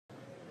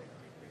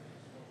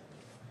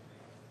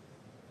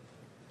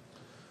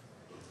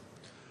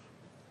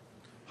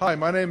Hi,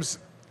 my name's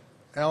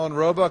Alan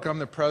Roebuck. I'm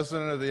the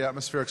president of the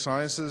Atmospheric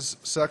Sciences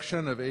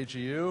section of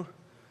AGU,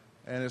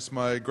 and it's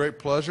my great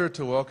pleasure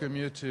to welcome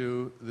you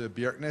to the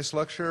Bjerknes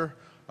lecture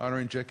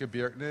honoring Jacob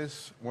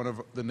Bjerknes, one of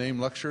the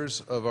named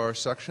lecturers of our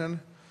section.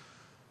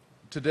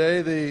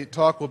 Today the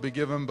talk will be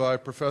given by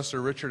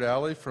Professor Richard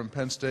Alley from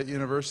Penn State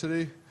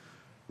University.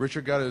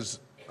 Richard got his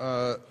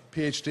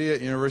PhD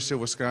at University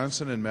of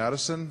Wisconsin in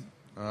Madison,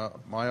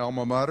 my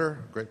alma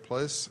mater, great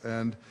place,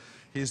 and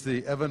he's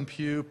the Evan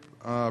Pugh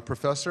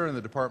Professor in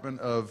the Department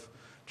of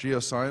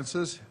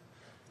Geosciences.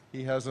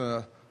 He has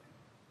a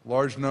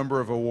large number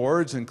of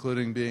awards,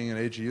 including being an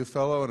AGU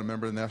Fellow and a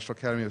member of the National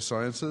Academy of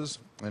Sciences,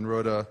 and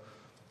wrote a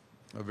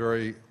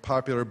very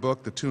popular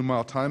book, The 2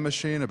 Mile Time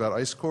Machine, about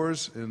ice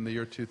cores in the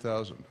year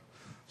 2000.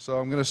 So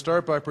I'm going to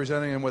start by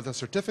presenting him with a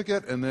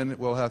certificate, and then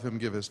we'll have him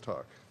give his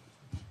talk.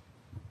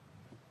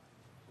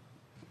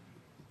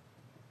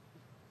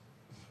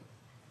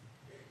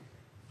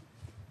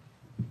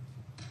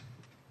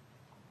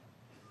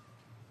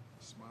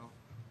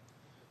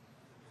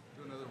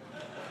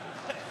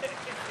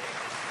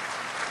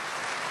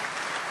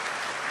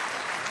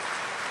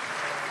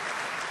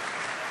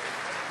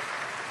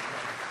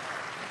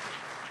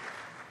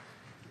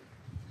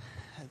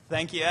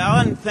 Thank you,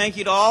 Alan. Thank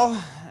you to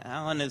all.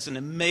 Alan is an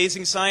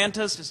amazing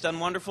scientist, has done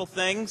wonderful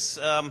things.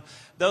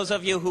 Those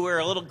of you who are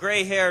a little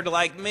gray-haired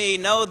like me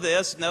know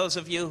this. Those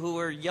of you who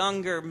are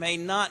younger may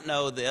not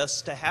know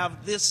this. To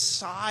have this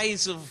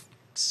size of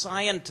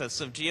scientists,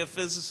 of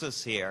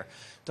geophysicists here,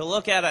 to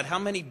look at it, how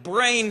many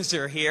brains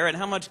are here and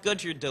how much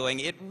good you're doing,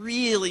 it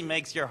really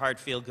makes your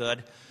heart feel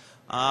good.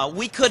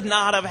 We could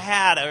not have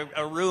had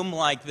a room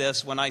like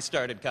this when I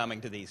started coming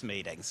to these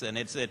meetings, and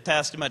it's a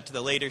testament to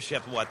the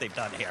leadership of what they've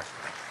done here.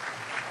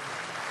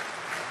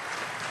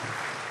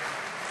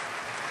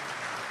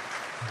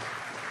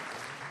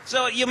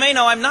 So you may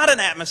know I'm not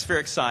an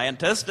atmospheric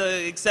scientist,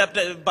 except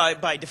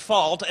by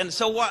default, and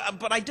so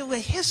but I do a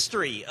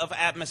history of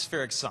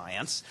atmospheric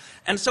science.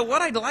 And so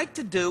what I'd like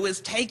to do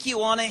is take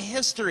you on a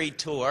history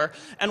tour,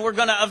 and we're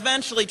going to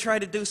eventually try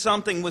to do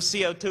something with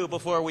CO2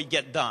 before we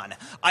get done.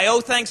 I owe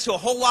thanks to a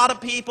whole lot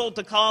of people,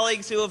 to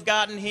colleagues who have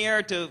gotten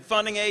here, to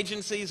funding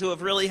agencies who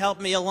have really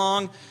helped me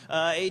along.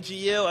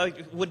 AGU, I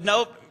would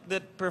note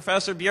that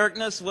Professor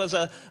Bjerknes was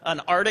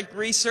an Arctic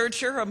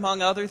researcher,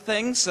 among other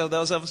things, so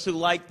those of us who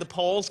like the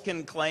poles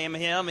can claim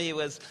him. He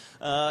was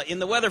in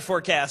the weather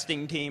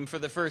forecasting team for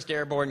the first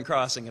airborne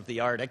crossing of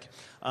the Arctic.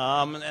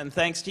 And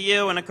thanks to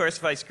you, and of course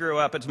if I screw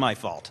up, it's my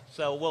fault.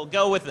 So we'll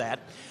go with that.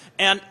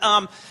 And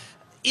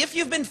if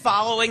you've been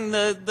following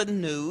the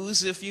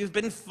news, if you've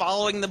been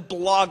following the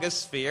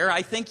blogosphere,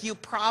 I think you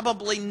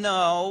probably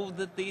know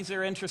that these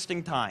are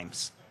interesting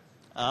times.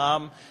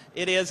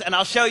 It is, and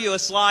I'll show you a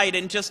slide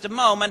in just a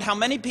moment, how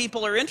many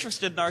people are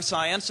interested in our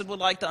science and would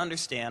like to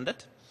understand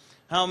it.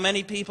 How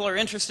many people are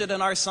interested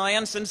in our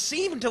science and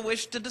seem to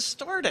wish to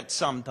distort it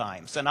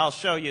sometimes. And I'll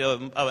show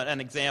you an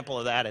example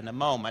of that in a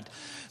moment.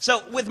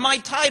 So with my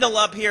title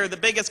up here, The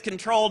Biggest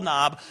Control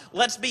Knob,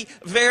 let's be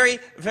very,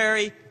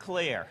 very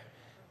clear.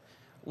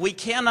 We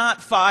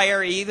cannot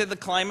fire either the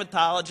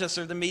climatologists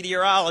or the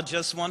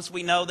meteorologists once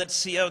we know that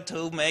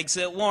CO2 makes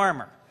it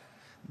warmer.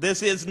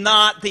 This is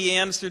not the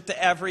answer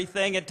to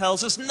everything. It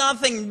tells us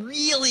nothing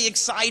really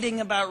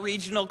exciting about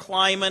regional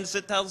climates.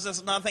 It tells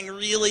us nothing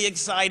really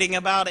exciting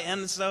about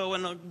ENSO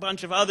and a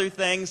bunch of other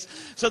things.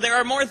 So there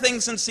are more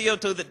things than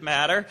CO2 that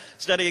matter.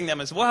 Studying them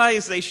is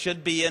wise. They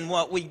should be in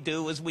what we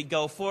do as we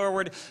go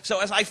forward. So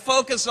as I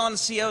focus on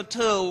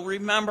CO2,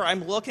 remember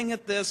I'm looking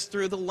at this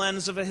through the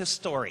lens of a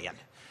historian.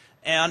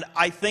 And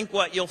I think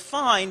what you'll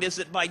find is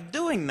that by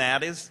doing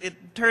that,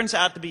 it turns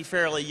out to be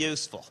fairly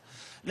useful.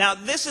 Now,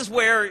 this is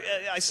where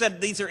I said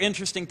these are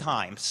interesting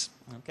times.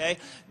 Okay?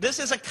 This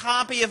is a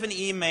copy of an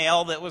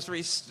email that was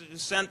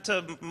sent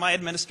to my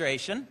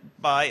administration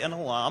by an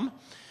alum.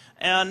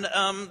 And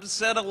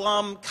said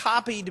alum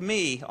copied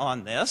me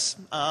on this,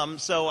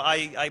 so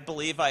I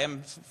believe I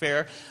am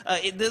fair.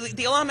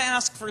 The alum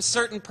asked for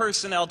certain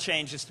personnel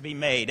changes to be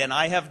made, and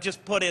I have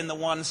just put in the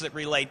ones that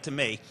relate to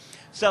me.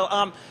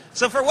 So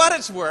for what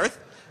it's worth,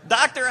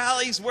 Dr.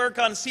 Alley's work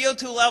on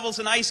CO2 levels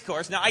in ice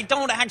cores. Now, I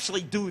don't actually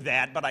do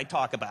that, but I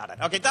talk about it.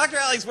 Okay, Dr.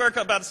 Alley's work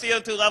about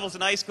CO2 levels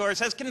in ice cores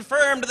has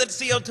confirmed that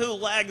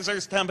CO2 lags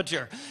Earth's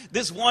temperature.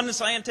 This one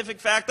scientific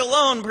fact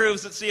alone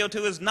proves that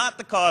CO2 is not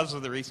the cause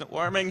of the recent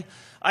warming.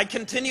 I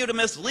continue to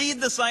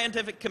mislead the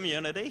scientific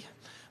community.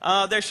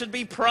 There should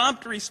be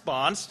prompt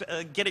response,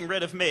 getting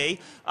rid of me.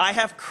 I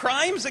have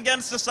crimes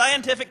against the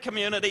scientific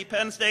community,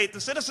 Penn State,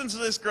 the citizens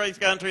of this great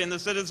country, and the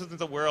citizens of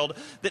the world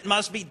that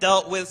must be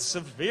dealt with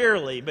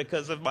severely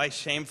because of my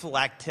shameful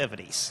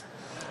activities.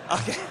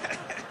 Okay.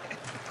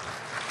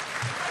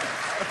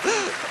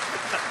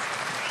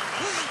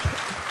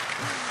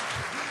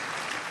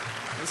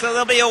 So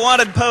there'll be a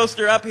wanted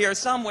poster up here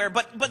somewhere.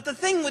 But the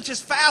thing which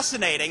is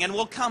fascinating, and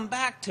we'll come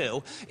back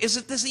to, is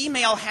that this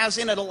email has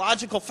in it a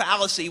logical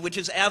fallacy which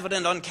is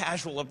evident on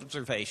casual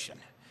observation.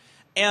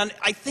 And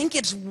I think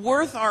it's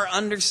worth our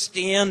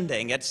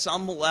understanding at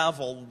some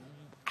level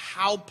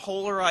how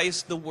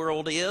polarized the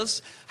world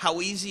is, how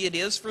easy it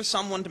is for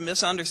someone to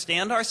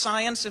misunderstand our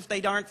science if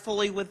they aren't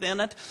fully within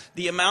it,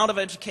 the amount of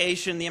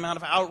education, the amount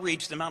of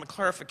outreach, the amount of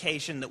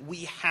clarification that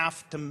we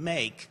have to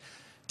make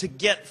to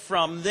get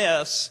from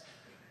this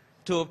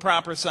to a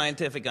proper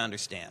scientific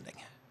understanding.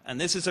 And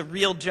this is a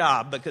real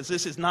job because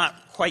this is not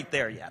quite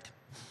there yet.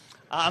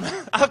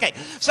 Okay,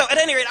 so at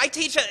any rate, I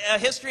teach a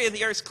history of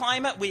the Earth's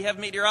climate. We have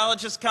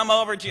meteorologists come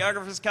over,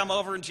 geographers come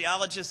over, and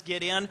geologists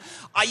get in.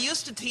 I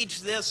used to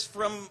teach this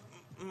from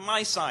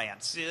my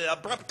science,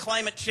 abrupt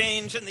climate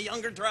change and the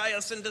Younger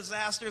Dryas and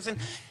disasters, and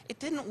it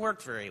didn't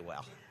work very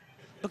well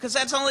because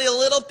that's only a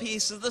little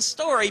piece of the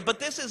story. But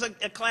this is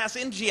a class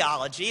in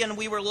geology, and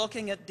we were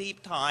looking at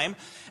deep time.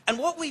 And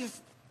what we've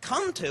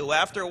come to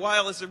after a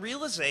while is the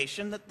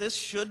realization that this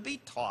should be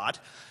taught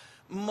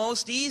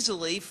most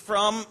easily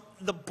from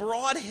the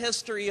broad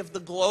history of the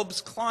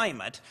globe's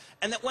climate,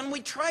 and that when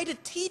we try to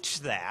teach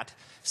that,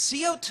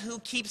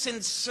 CO2 keeps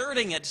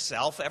inserting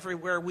itself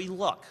everywhere we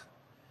look.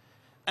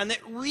 And that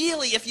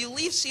really, if you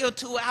leave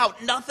CO2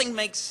 out, nothing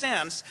makes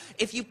sense.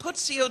 If you put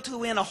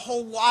CO2 in, a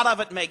whole lot of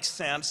it makes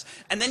sense,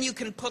 and then you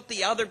can put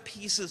the other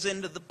pieces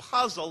into the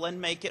puzzle and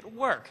make it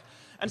work.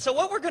 And so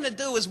what we're going to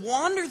do is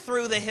wander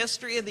through the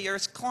history of the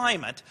Earth's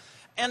climate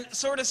and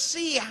sort of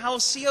see how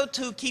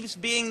CO2 keeps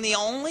being the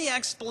only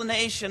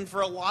explanation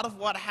for a lot of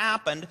what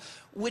happened,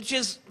 which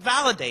is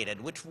validated,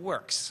 which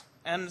works.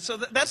 And so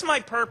that's my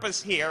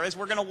purpose here, is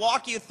we're going to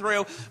walk you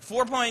through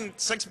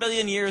 4.6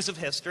 billion years of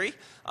history,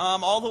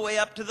 all the way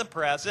up to the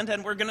present,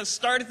 and we're going to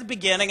start at the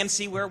beginning and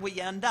see where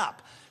we end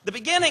up. The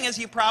beginning, as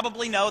you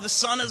probably know, the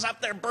sun is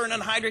up there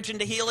burning hydrogen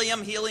to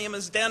helium. Helium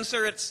is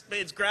denser,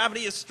 its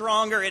gravity is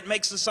stronger, it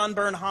makes the sun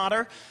burn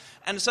hotter.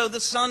 And so the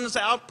sun's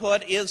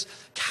output is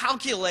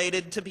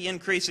calculated to be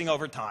increasing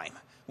over time.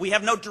 We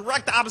have no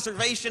direct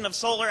observation of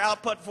solar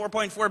output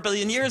 4.4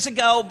 billion years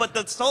ago, but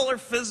the solar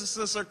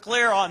physicists are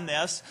clear on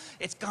this.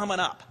 It's coming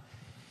up.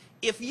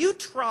 If you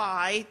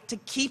try to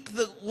keep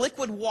the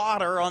liquid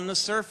water on the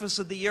surface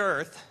of the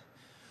Earth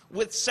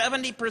with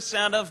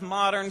 70% of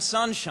modern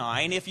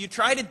sunshine, if you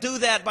try to do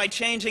that by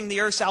changing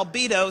the Earth's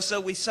albedo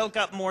so we soak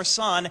up more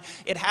sun,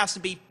 it has to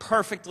be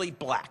perfectly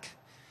black.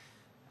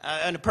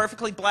 And a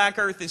perfectly black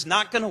Earth is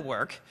not going to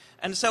work.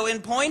 And so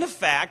in point of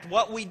fact,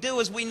 what we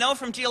do is we know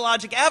from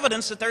geologic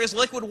evidence that there is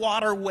liquid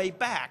water way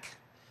back.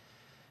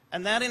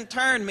 And that in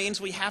turn means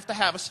we have to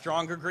have a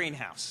stronger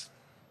greenhouse.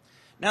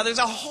 Now there's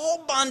a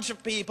whole bunch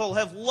of people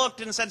have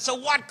looked and said, so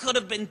what could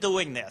have been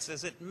doing this?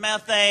 Is it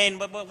methane?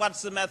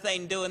 What's the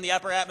methane do in the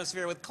upper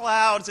atmosphere with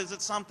clouds? Is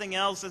it something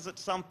else? Is it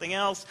something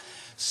else?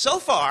 So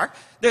far,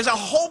 there's a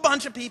whole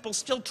bunch of people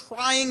still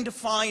trying to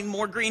find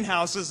more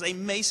greenhouses. They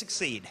may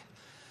succeed.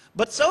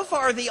 But so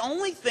far, the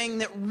only thing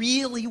that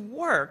really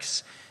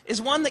works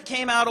is one that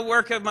came out of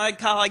work of my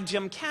colleague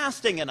Jim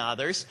Casting and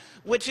others,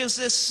 which is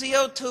this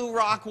CO2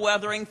 rock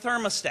weathering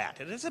thermostat.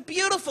 It is a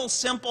beautiful,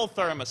 simple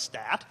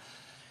thermostat.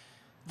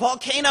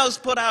 Volcanoes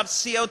put out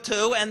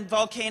CO2 and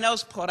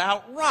volcanoes put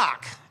out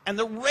rock. And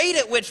the rate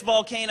at which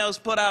volcanoes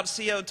put out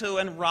CO2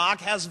 and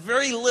rock has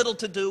very little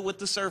to do with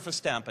the surface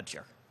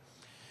temperature.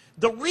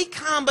 The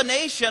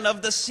recombination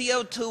of the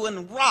CO2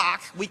 and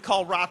rock, we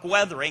call rock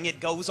weathering. It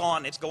goes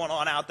on, it's going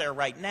on out there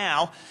right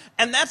now.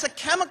 And that's a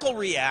chemical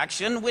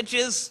reaction which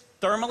is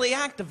thermally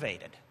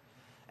activated.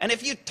 And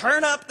if you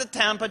turn up the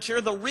temperature,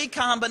 the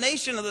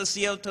recombination of the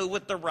CO2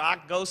 with the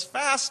rock goes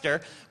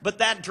faster, but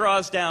that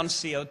draws down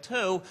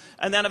CO2,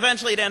 and then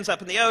eventually it ends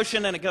up in the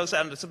ocean, and it goes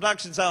out into the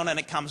subduction zone, and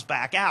it comes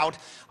back out.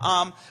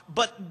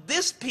 But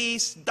this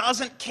piece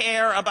doesn't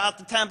care about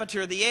the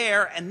temperature of the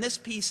air, and this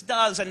piece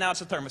does, and now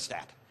it's a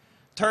thermostat.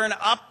 Turn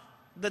up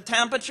the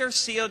temperature,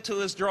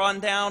 CO2 is drawn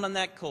down, and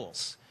that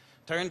cools.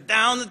 Turn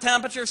down the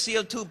temperature,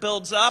 CO2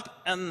 builds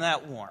up, and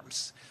that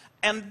warms.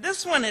 And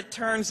this one, it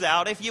turns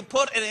out, if you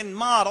put it in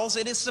models,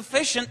 it is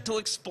sufficient to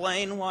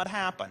explain what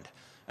happened.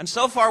 And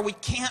so far, we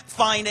can't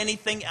find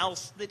anything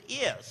else that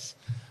is.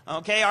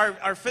 Okay,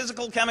 our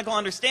physical chemical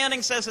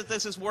understanding says that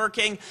this is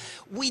working.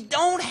 We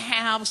don't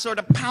have sort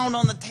of pound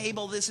on the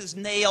table, this is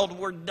nailed,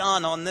 we're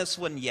done on this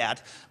one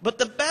yet. But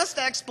the best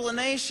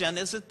explanation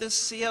is that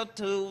this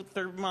CO2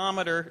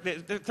 thermometer,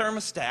 the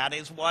thermostat,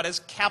 is what has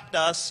kept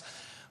us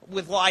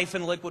with life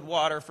in liquid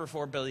water for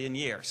 4 billion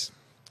years.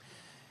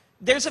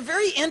 There's a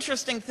very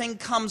interesting thing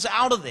comes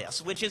out of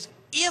this, which is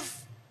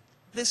if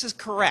this is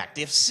correct,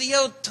 if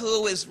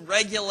CO2 is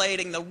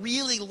regulating the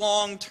really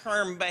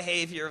long-term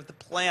behavior of the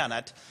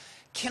planet,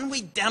 can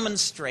we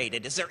demonstrate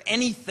it? Is there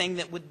anything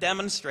that would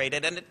demonstrate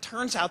it? And it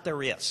turns out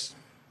there is.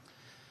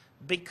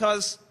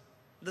 Because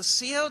the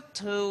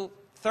CO2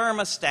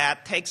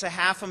 thermostat takes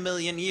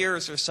 500,000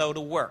 years or so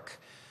to work,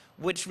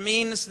 which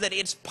means that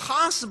it's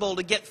possible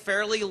to get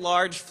fairly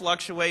large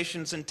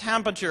fluctuations in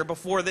temperature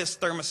before this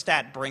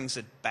thermostat brings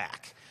it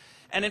back.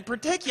 And in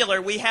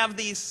particular, we have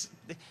these,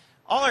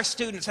 all our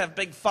students have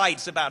big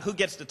fights about who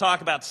gets to talk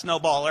about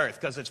snowball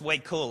Earth because it's way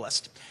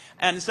coolest.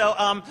 And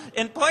so,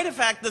 in point of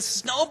fact, the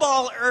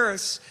snowball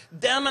Earths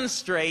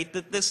demonstrate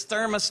that this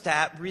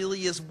thermostat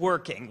really is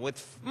working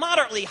with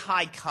moderately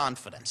high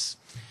confidence.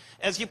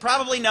 As you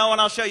probably know, and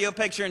I'll show you a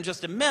picture in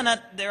just a minute,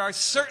 there are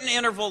certain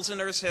intervals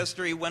in Earth's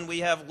history when we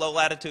have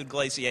low-latitude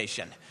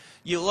glaciation.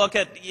 You look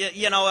at,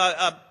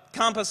 a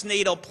compass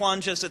needle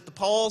plunges at the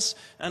poles,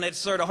 and it's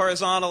sort of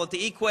horizontal at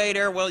the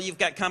equator. Well, you've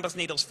got compass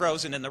needles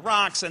frozen in the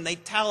rocks, and they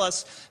tell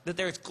us that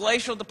there's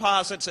glacial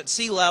deposits at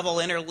sea level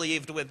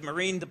interleaved with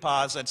marine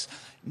deposits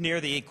near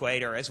the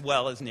equator as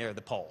well as near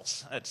the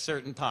poles at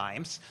certain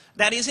times.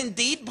 That is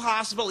indeed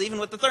possible even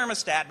with the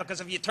thermostat,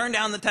 because if you turn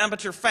down the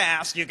temperature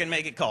fast, you can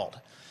make it cold.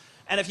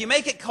 And if you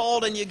make it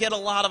cold and you get a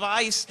lot of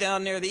ice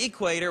down near the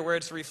equator where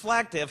it's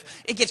reflective,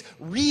 it gets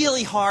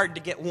really hard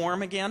to get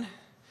warm again.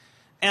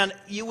 And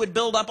you would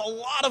build up a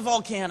lot of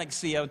volcanic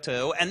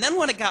CO2. And then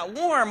when it got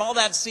warm, all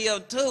that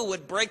CO2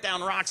 would break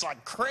down rocks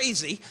like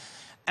crazy.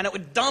 And it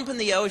would dump in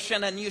the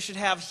ocean, and you should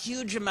have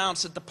huge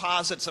amounts of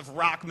deposits of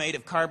rock made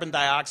of carbon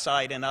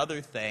dioxide and other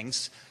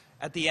things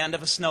at the end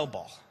of a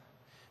snowball.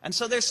 And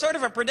so there's sort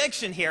of a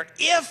prediction here.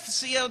 If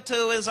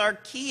CO2 is our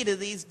key to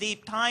these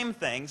deep time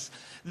things,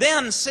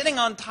 then sitting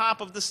on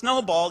top of the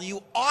snowball,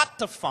 you ought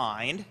to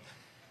find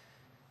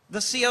the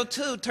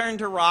CO2 turned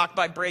to rock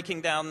by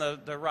breaking down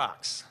the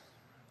rocks.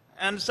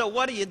 And so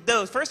what do you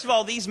do? First of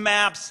all, these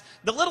maps,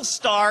 the little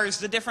stars,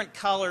 the different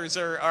colors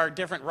are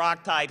different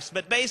rock types,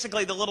 but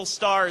basically the little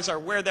stars are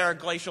where there are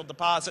glacial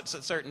deposits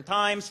at certain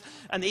times,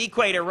 and the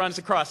equator runs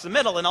across the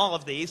middle in all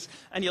of these,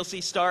 and you'll see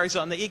stars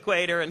on the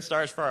equator and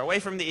stars far away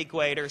from the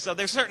equator, so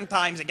there's certain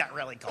times it got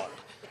really cold.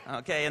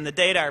 Okay, and the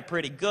data are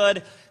pretty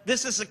good.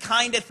 This is the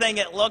kind of thing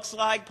it looks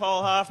like.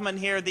 Paul Hoffman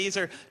here, these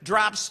are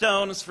drop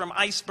stones from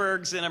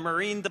icebergs in a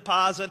marine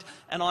deposit,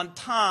 and on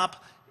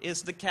top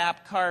is the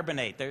capped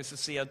carbonate. There's the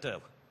CO2.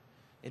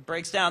 It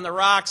breaks down the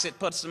rocks, it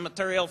puts the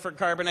material for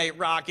carbonate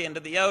rock into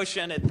the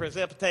ocean, it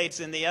precipitates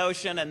in the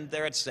ocean, and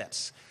there it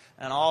sits.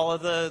 And all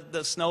of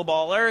the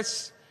snowball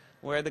Earths,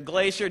 where the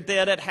glacier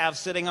did it, have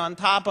sitting on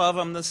top of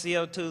them the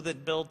CO2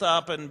 that built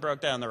up and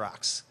broke down the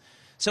rocks.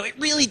 So it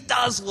really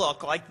does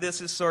look like this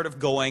is sort of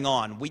going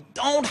on. We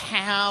don't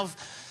have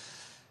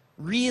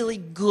really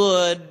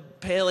good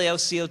paleo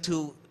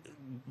CO2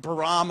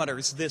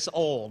 barometers this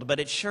old, but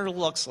it sure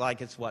looks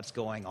like it's what's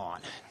going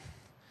on.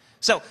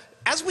 So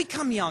as we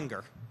come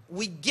younger,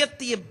 we get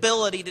the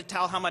ability to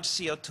tell how much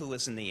CO2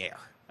 is in the air.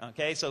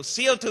 Okay, so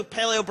CO2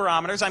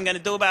 paleobarometers, I'm going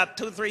to do about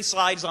 2 or 3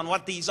 slides on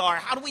what these are.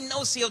 How do we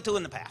know CO2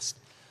 in the past?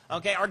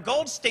 Okay, our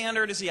gold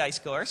standard is the ice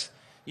cores.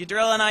 You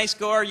drill an ice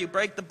core, you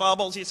break the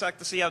bubbles, you suck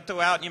the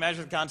CO2 out, and you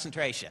measure the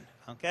concentration.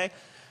 Okay?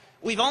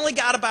 We've only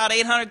got about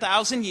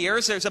 800,000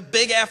 years. There's a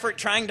big effort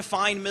trying to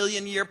find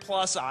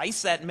million-year-plus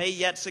ice that may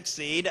yet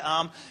succeed.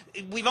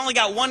 We've only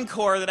got one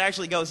core that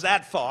actually goes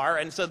that far,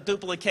 and so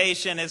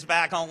duplication is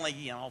back only,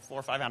 400,000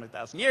 or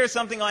 500,000 years,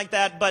 something like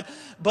that.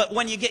 But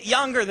when you get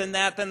younger than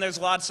that, then there's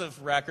lots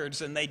of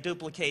records, and they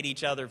duplicate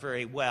each other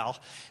very well.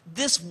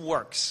 This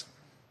works.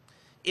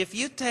 If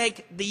you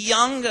take the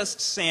youngest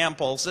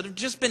samples that have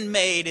just been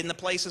made in the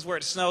places where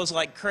it snows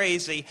like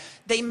crazy,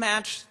 they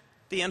match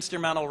the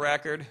instrumental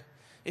record.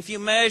 If you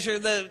measure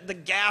the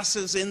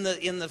gases in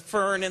the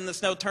fern in the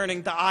snow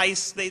turning to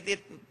ice, it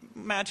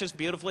matches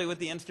beautifully with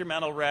the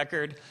instrumental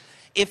record.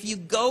 If you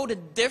go to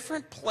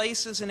different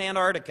places in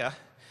Antarctica,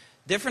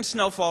 different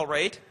snowfall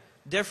rate,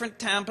 different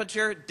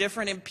temperature,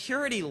 different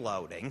impurity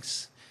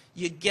loadings,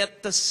 you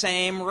get the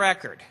same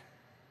record.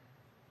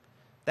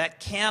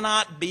 That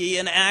cannot be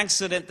an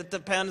accident that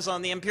depends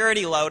on the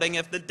impurity loading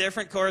if the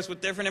different cores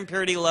with different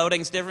impurity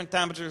loadings, different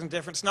temperatures, and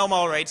different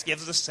snowfall rates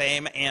gives the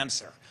same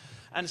answer.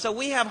 And so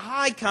we have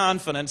high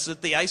confidence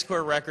that the ice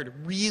core record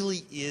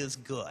really is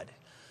good.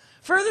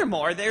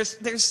 Furthermore,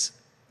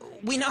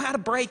 we know how to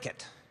break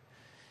it.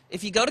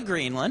 If you go to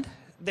Greenland,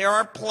 there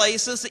are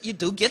places that you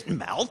do get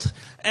melt,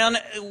 and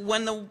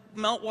when the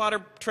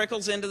meltwater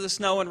trickles into the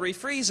snow and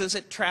refreezes,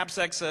 it traps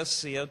excess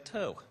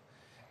CO2.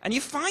 And you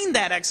find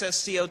that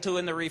excess CO2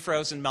 in the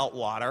refrozen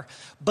meltwater,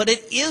 but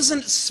it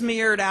isn't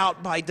smeared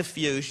out by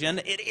diffusion.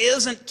 It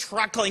isn't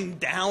trickling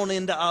down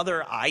into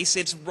other ice.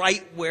 It's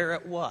right where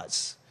it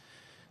was.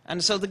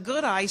 And so the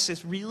good ice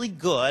is really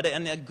good,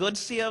 and a good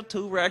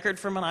CO2 record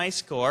from an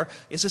ice core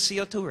is a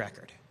CO2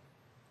 record.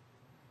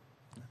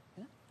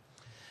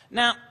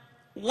 Now,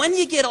 when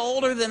you get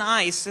older than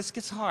ice, this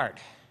gets hard,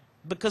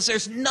 because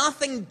there's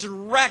nothing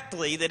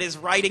directly that is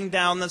writing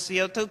down the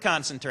CO2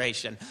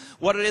 concentration.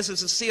 What it is the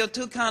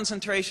CO2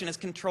 concentration is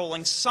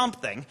controlling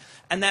something,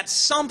 and that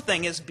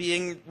something is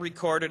being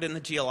recorded in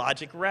the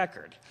geologic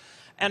record.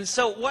 And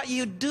so what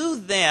you do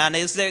then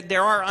is that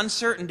there are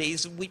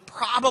uncertainties. We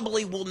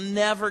probably will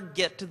never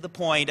get to the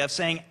point of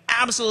saying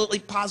absolutely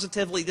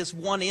positively this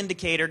one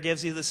indicator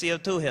gives you the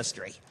CO2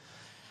 history.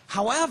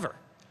 However,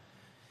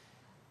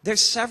 there's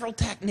several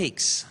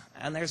techniques,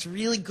 and there's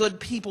really good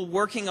people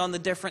working on the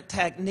different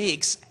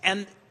techniques,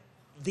 and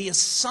the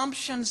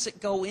assumptions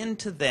that go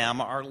into them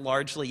are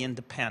largely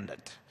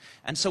independent.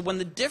 And so when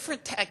the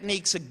different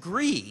techniques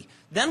agree,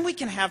 then we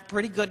can have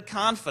pretty good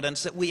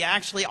confidence that we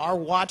actually are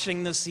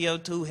watching the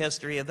CO2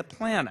 history of the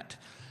planet.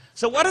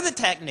 So what are the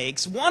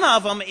techniques? One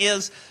of them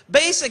is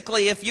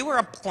basically if you were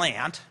a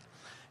plant,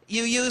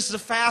 you use the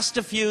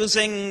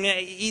fast-diffusing,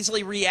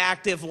 easily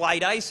reactive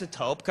light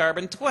isotope,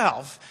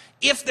 carbon-12,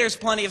 if there's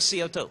plenty of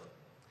CO2.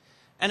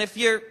 And if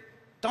you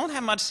don't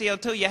have much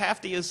CO2, you have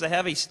to use the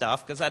heavy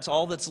stuff because that's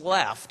all that's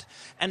left.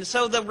 And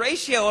so the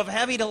ratio of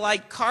heavy to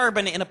light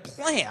carbon in a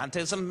plant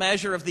is a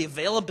measure of the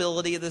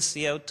availability of the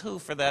CO2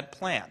 for that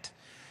plant.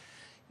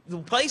 The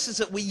places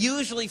that we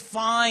usually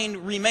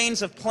find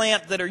remains of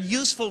plant that are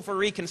useful for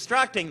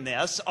reconstructing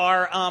this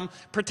are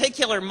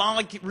particular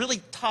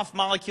really tough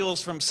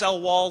molecules from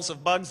cell walls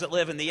of bugs that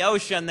live in the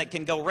ocean that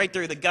can go right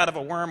through the gut of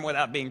a worm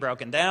without being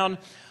broken down,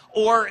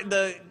 or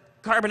the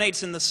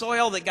carbonates in the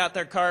soil that got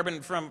their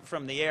carbon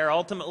from the air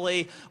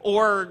ultimately,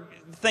 or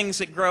things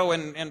that grow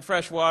in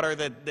fresh water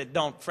that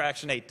don't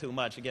fractionate too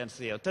much against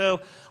CO2.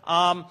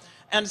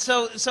 And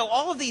so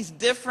all of these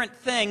different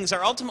things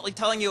are ultimately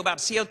telling you about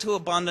CO2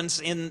 abundance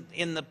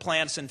in the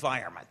plant's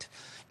environment.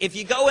 If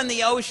you go in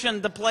the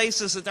ocean, the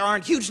places that there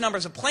aren't huge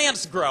numbers of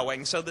plants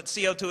growing so that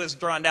CO2 is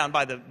drawn down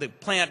by the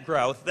plant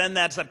growth, then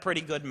that's a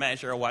pretty good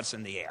measure of what's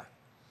in the air.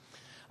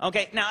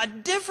 Okay, now a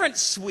different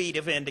suite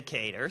of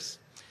indicators.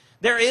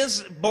 There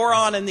is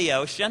boron in the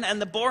ocean,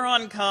 and the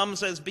boron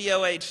comes as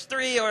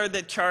BOH3 or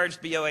the charged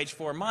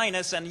BOH4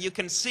 minus, and you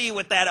can see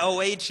with that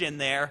OH in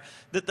there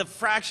that the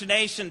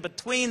fractionation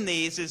between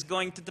these is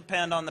going to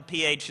depend on the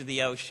pH of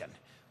the ocean,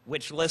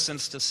 which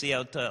listens to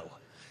CO2.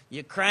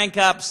 You crank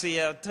up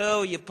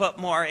CO2, you put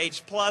more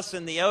H plus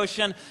in the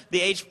ocean,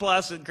 the H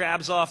plus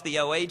grabs off the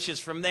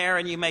OHs from there,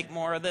 and you make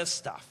more of this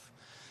stuff.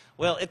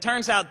 Well, it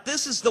turns out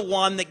this is the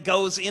one that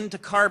goes into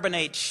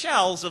carbonate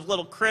shells of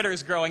little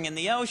critters growing in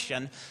the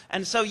ocean,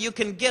 and so you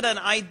can get an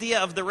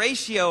idea of the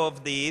ratio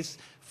of these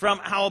from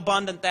how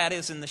abundant that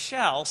is in the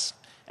shells.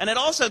 And it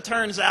also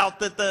turns out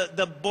that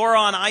the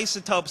boron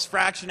isotopes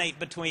fractionate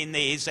between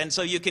these, and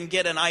so you can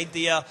get an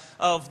idea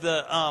of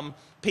the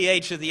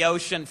pH of the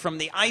ocean from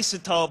the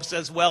isotopes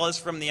as well as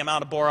from the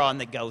amount of boron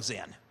that goes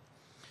in.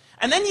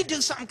 And then you do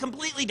something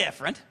completely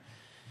different.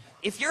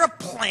 If you're a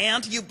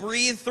plant, you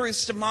breathe through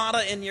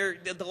stomata in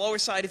the lower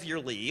side of your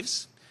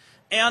leaves,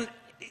 and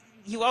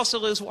you also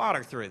lose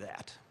water through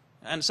that.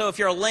 And so if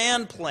you're a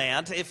land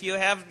plant, if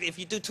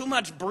you do too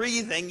much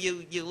breathing,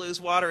 you lose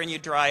water and you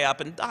dry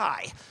up and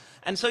die.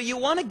 And so you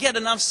want to get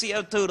enough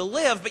CO2 to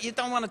live, but you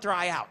don't want to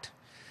dry out.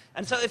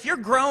 And so if you're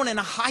grown in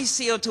a high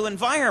CO2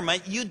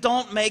 environment, you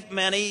don't make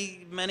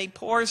many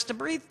pores to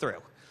breathe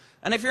through.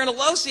 And if you're in a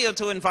low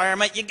CO2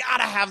 environment, you got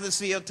to have the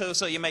CO2,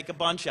 so you make a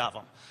bunch of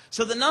them.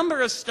 So the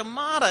number of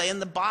stomata in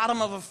the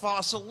bottom of a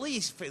fossil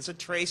leaf is a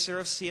tracer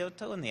of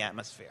CO2 in the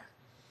atmosphere.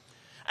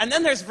 And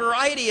then there's a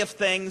variety of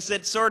things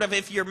that sort of,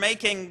 if you're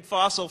making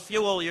fossil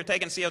fuel, you're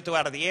taking CO2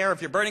 out of the air.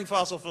 If you're burning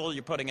fossil fuel,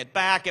 you're putting it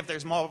back. If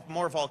there's more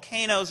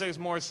volcanoes, there's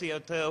more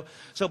CO2.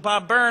 So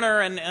Bob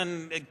Berner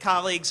and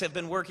colleagues have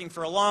been working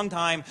for a long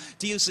time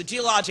to use the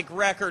geologic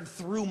record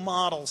through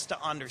models to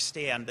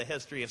understand the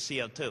history of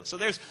CO2. So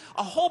there's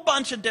a whole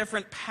bunch of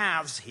different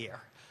paths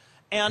here.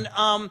 And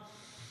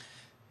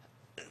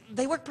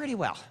they work pretty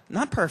well.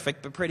 Not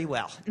perfect, but pretty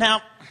well.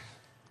 Now,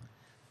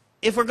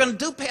 if we're going to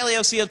do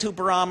paleo-CO2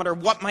 barometer,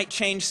 what might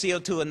change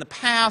CO2 in the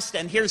past?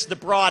 And here's the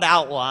broad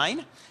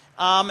outline.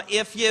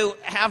 If you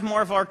have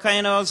more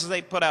volcanoes,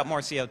 they put out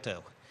more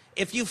CO2.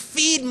 If you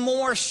feed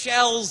more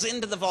shells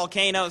into the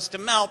volcanoes to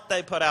melt,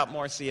 they put out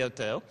more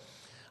CO2.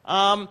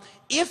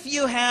 If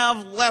you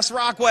have less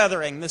rock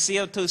weathering, the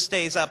CO2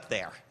 stays up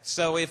there.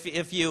 So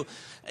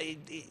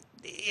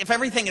if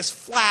everything is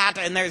flat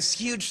and there's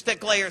huge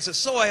thick layers of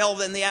soil,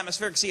 then the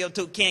atmospheric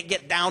CO2 can't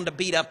get down to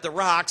beat up the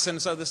rocks,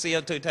 and so the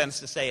CO2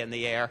 tends to stay in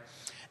the air.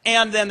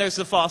 And then there's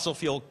the fossil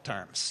fuel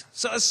terms.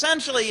 So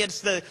essentially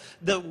it's the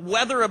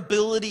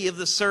weatherability of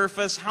the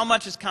surface, how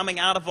much is coming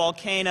out of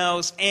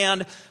volcanoes,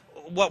 and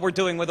what we're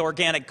doing with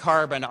organic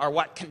carbon are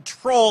what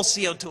control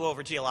CO2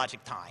 over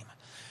geologic time.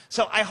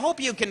 So I hope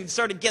you can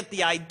sort of get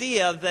the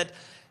idea that,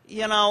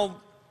 you know,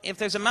 if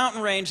there's a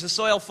mountain range, the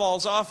soil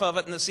falls off of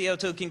it and the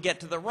CO2 can get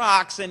to the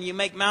rocks, and you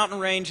make mountain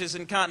ranges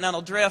in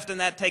continental drift, and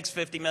that takes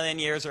 50 million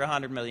years or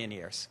 100 million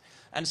years.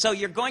 And so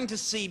you're going to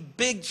see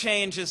big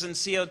changes in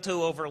CO2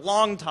 over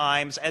long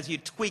times as you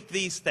tweak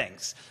these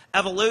things.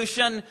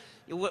 Evolution,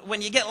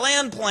 when you get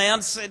land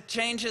plants, it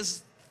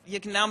changes.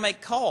 You can now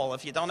make coal.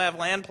 If you don't have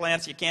land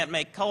plants, you can't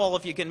make coal.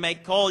 If you can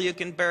make coal, you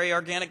can bury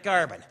organic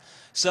carbon.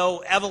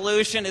 So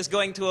evolution is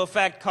going to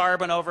affect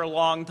carbon over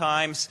long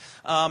times,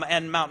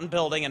 and mountain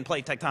building and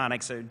plate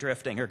tectonics or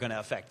drifting are going to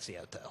affect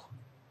CO2.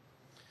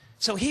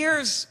 So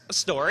here's a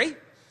story,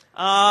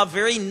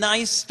 very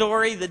nice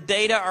story. The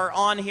data are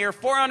on here.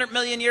 400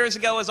 million years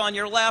ago is on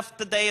your left,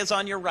 the day is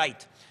on your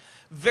right.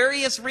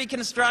 Various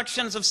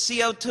reconstructions of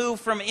CO2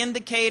 from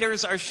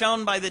indicators are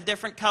shown by the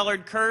different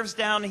colored curves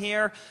down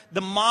here.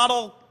 The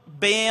model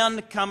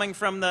band coming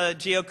from the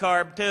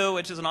geocarb 2,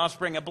 which is an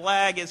offspring of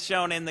BLAG, is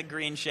shown in the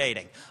green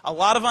shading. A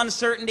lot of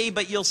uncertainty,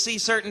 but you'll see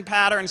certain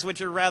patterns which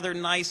are rather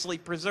nicely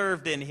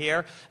preserved in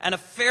here, and a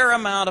fair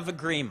amount of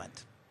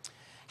agreement.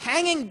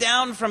 Hanging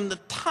down from the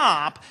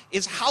top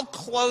is how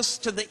close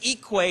to the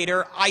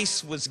equator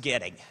ice was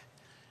getting.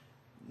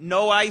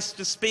 No ice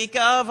to speak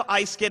of,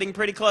 ice getting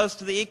pretty close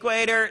to the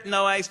equator.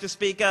 No ice to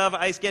speak of,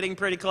 ice getting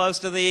pretty close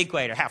to the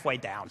equator, halfway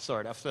down,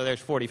 sort of. So there's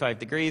 45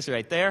 degrees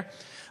right there.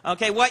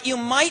 Okay, what you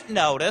might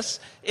notice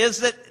is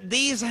that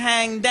these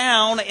hang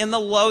down in the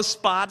low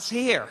spots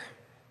here.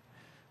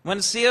 When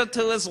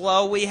CO2 is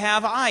low, we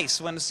have ice.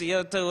 When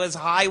CO2 is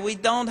high, we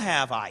don't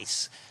have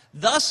ice.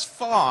 Thus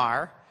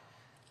far,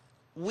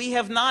 we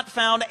have not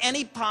found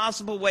any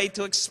possible way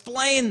to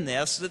explain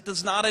this that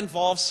does not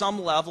involve some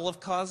level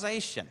of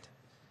causation.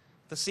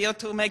 The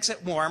CO2 makes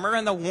it warmer,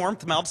 and the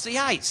warmth melts the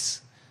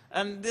ice.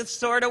 And this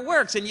sort of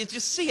works, and you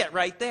just see it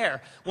right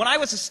there. When I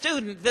was a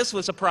student, this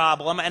was a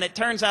problem, and it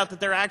turns out that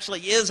there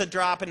actually is a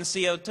drop in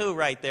CO2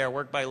 right there.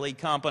 Work by Lee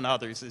Kump and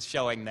others is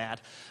showing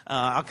that.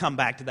 I'll come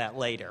back to that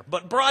later.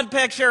 But broad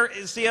picture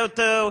is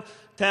CO2,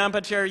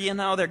 temperature, you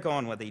know they're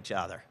going with each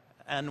other.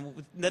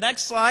 And the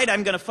next slide,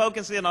 I'm going to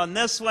focus in on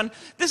this one.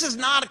 This is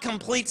not a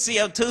complete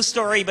CO2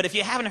 story, but if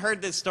you haven't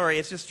heard this story,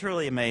 it's just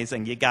truly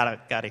amazing. You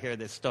gotta hear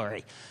this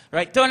story.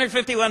 Right,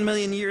 251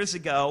 million years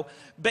ago,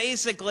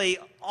 basically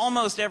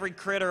almost every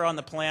critter on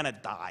the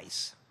planet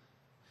dies.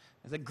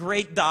 There's a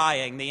great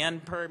dying, the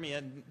end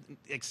Permian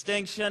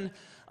extinction.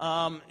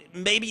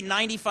 Maybe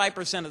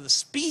 95% of the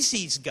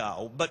species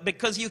go, but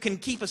because you can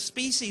keep a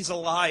species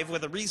alive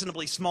with a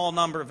reasonably small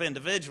number of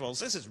individuals,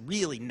 this is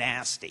really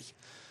nasty.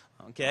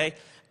 Okay,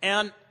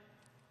 and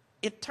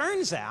it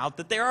turns out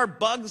that there are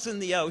bugs in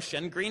the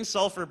ocean, green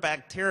sulfur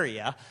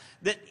bacteria,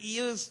 that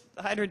use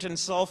hydrogen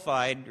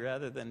sulfide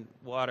rather than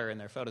water in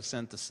their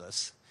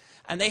photosynthesis.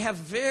 And they have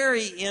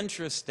very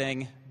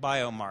interesting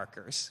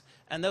biomarkers.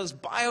 And those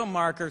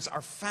biomarkers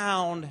are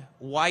found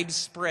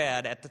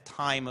widespread at the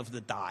time of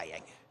the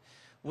dying.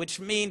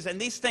 Which means,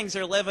 and these things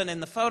are living in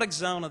the photic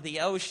zone of the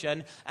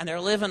ocean, and they're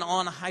living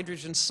on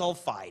hydrogen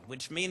sulfide,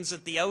 which means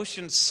that the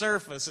ocean's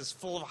surface is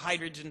full of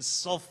hydrogen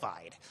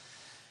sulfide.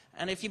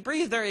 And if you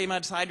breathe very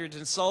much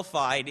hydrogen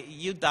sulfide,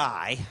 you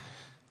die.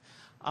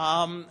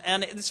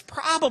 And it's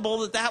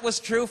probable that that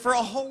was true for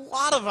a whole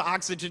lot of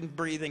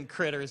oxygen-breathing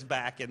critters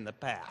back in the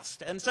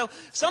past. And so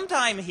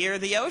sometime here,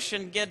 the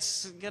ocean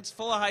gets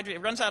full of hydrogen,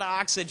 it runs out of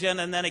oxygen,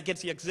 and then it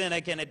gets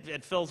euxinic, and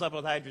it fills up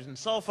with hydrogen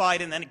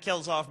sulfide, and then it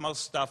kills off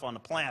most stuff on the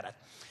planet.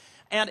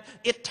 And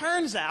it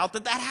turns out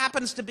that that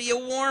happens to be a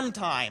warm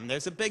time.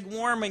 There's a big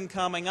warming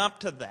coming up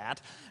to that.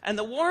 And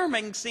the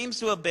warming seems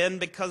to have been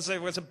because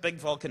there was a big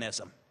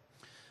volcanism.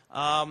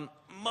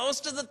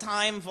 Most of the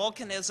time,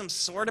 volcanism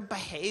sort of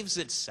behaves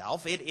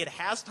itself. It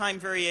has time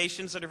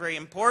variations that are very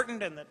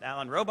important and that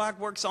Alan Robock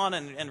works on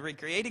and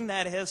recreating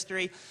that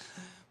history.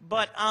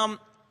 But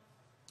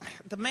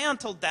the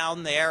mantle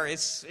down there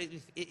is,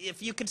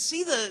 if you could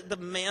see the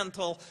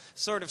mantle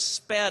sort of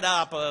sped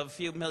up a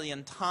few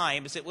million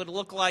times, it would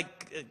look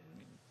like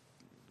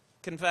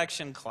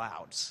convection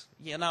clouds.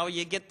 You know,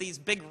 you get these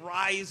big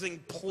rising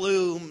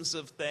plumes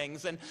of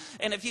things. And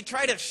if you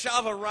try to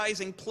shove a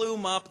rising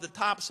plume up, the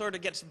top sort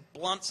of gets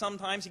blunt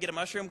sometimes. You get a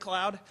mushroom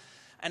cloud.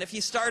 And if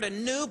you start a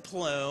new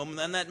plume,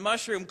 then that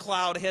mushroom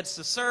cloud hits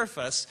the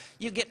surface,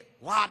 you get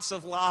lots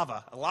of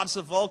lava, lots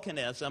of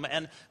volcanism.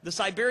 And the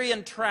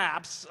Siberian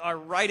traps are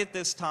right at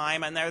this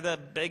time, and they're the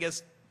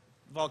biggest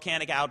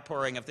volcanic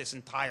outpouring of this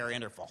entire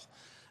interval.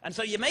 And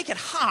so you make it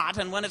hot,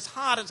 and when it's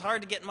hot, it's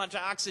hard to get much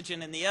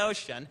oxygen in the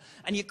ocean,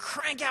 and you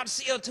crank out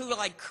CO2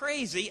 like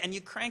crazy, and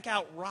you crank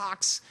out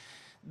rocks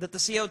that the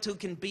CO2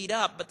 can beat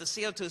up, but the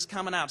CO2 is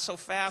coming out so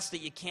fast that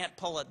you can't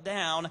pull it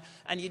down,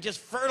 and you just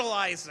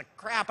fertilize the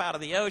crap out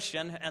of the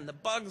ocean, and the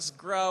bugs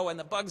grow, and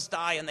the bugs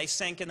die, and they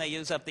sink, and they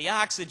use up the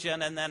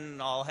oxygen, and then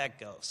all heck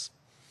goes.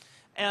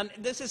 And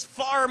this is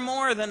far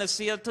more than a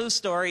CO2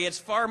 story. It's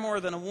far more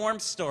than a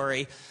warmth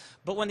story.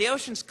 But when the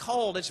ocean's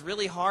cold, it's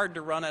really hard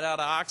to run it out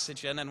of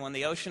oxygen, and when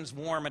the ocean's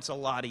warm, it's a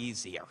lot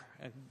easier.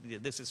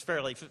 This is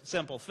fairly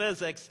simple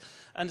physics.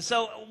 And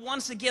so,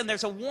 once again,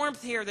 there's a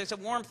warmth here. There's a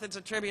warmth that's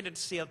attributed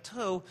to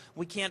CO2.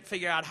 We can't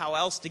figure out how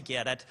else to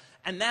get it.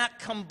 And that,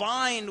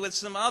 combined with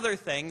some other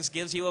things,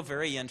 gives you a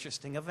very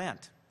interesting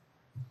event.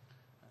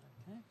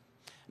 Okay.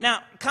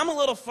 Now, come a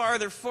little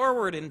farther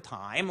forward in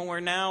time.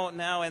 We're now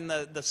in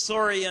the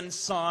Saurian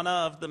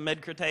sauna of the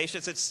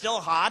mid-Cretaceous. It's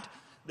still hot.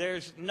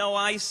 There's no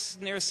ice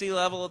near sea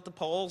level at the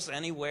poles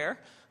anywhere.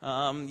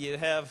 You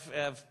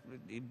have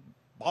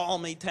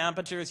balmy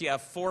temperatures. You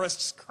have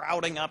forests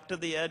crowding up to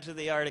the edge of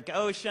the Arctic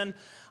Ocean.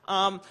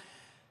 The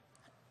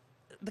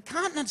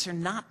continents are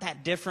not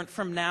that different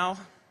from now.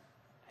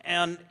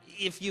 And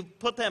if you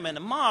put them in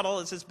a model,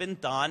 as has been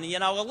done, you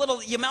know,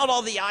 you melt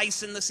all the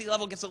ice and the sea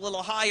level gets a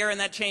little higher, and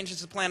that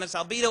changes the planet's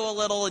albedo a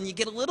little, and you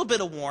get a little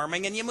bit of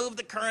warming, and you move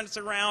the currents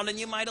around, and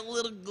you might a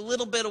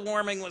little bit of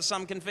warming with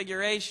some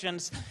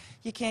configurations.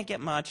 You can't get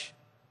much.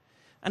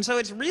 And so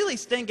it's really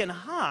stinking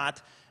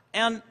hot,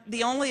 and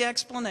the only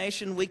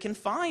explanation we can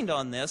find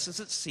on this is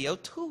that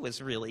CO2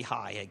 is really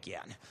high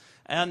again.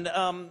 And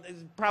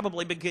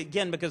probably,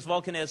 again, because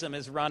volcanism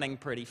is running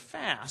pretty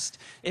fast.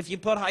 If you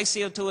put high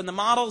CO2 in the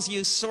models,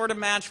 you sort of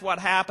match what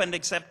happened,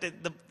 except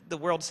the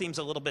world seems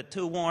a little bit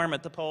too warm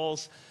at the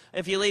poles.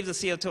 If you leave the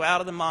CO2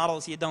 out of the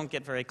models, you don't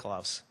get very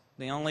close.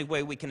 The only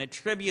way we can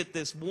attribute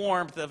this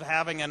warmth of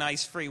having an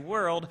ice-free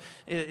world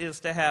is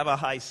to have a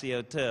high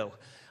CO2.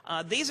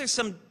 These are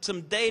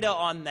some data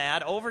on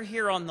that. Over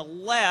here on the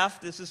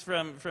left, this is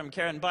from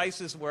Karen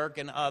Bice's work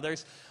and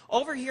others.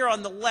 Over here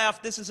on the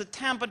left, this is a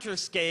temperature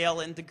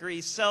scale in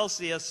degrees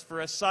Celsius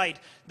for a site,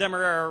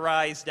 Demerara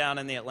Rise down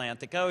in the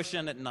Atlantic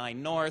Ocean at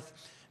 9 north.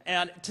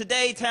 And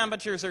today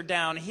temperatures are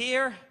down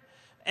here,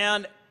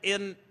 and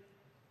in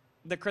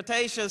the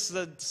Cretaceous,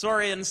 the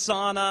Saurian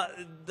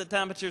sauna, the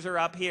temperatures are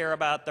up here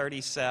about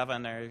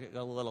 37 or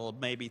a little,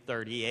 maybe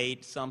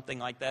 38, something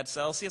like that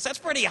Celsius. That's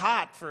pretty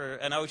hot for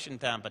an ocean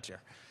temperature.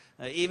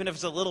 Even if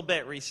it's a little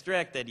bit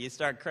restricted, you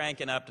start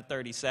cranking up to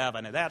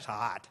 37, and that's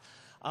hot.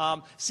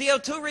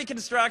 CO2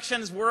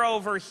 reconstructions were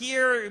over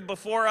here.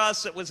 Before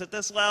us, it was at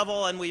this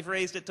level, and we've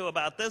raised it to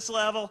about this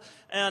level.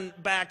 And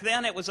back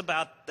then, it was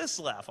about this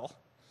level.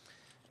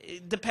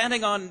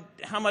 Depending on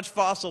how much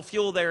fossil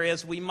fuel there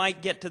is, we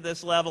might get to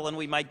this level and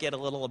we might get a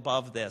little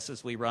above this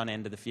as we run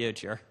into the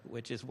future,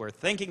 which is worth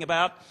thinking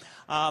about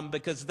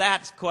because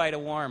that's quite a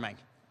warming.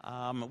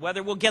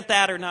 Whether we'll get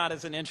that or not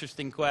is an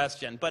interesting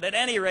question. But at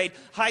any rate,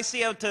 high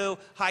CO2,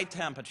 high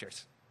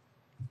temperatures.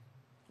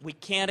 We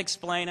can't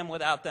explain them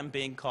without them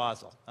being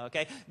causal,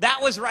 okay?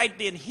 That was right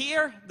in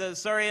here, the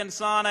Saurian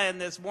sauna and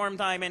this warm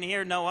time in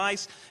here, no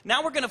ice.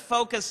 Now we're going to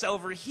focus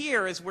over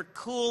here as we're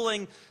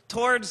cooling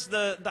towards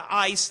the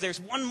ice. There's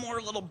one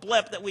more little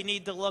blip that we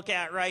need to look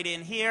at right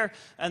in here,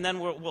 and then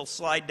we'll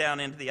slide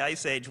down into the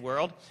Ice Age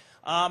world.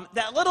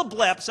 That little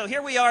blip, so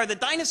here we are, the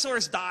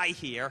dinosaurs die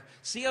here.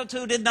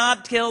 CO2 did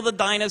not kill the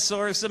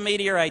dinosaurs, the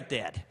meteorite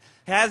did.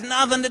 It has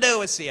nothing to do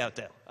with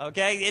CO2,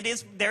 okay?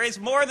 There is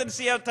more than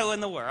CO2 in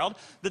the world.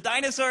 The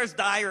dinosaurs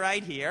die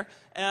right here,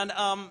 and,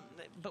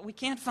 but we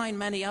can't find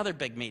many other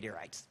big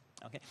meteorites,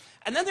 okay?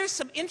 And then there's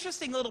some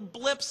interesting little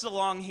blips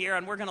along here,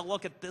 and we're going to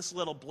look at this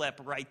little blip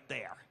right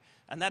there.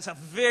 And that's a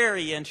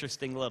very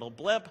interesting little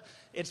blip.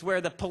 It's where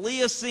the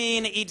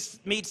Paleocene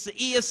meets the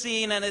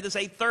Eocene, and it is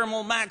a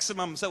thermal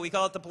maximum, so we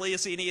call it the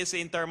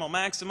Paleocene-Eocene thermal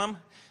maximum.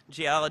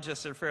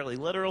 Geologists are fairly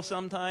literal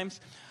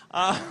sometimes.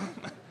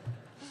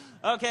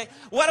 Okay,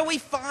 what do we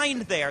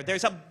find there?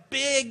 There's a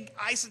big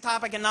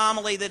isotopic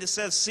anomaly that it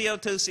says CO2,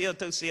 CO2,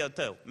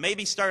 CO2.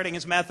 Maybe starting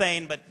as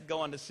methane, but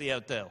going to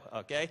CO2,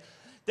 okay?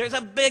 There's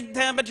a big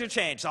temperature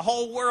change. The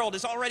whole world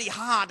is already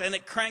hot, and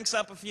it cranks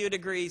up a few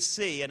degrees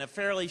C in a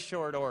fairly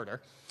short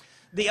order.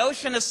 The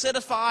ocean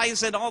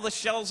acidifies, and all the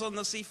shells on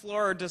the seafloor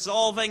are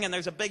dissolving, and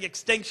there's a big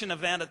extinction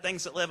event of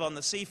things that live on the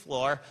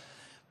seafloor.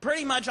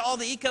 Pretty much all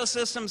the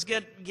ecosystems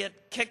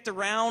get kicked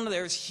around.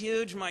 There's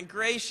huge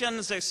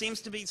migrations. There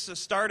seems to be the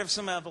start of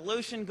some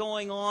evolution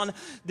going on.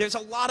 There's a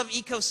lot of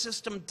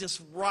ecosystem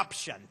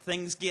disruption.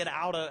 Things get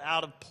out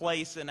of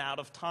place and out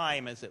of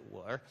time, as it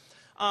were.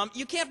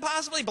 You can't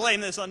possibly blame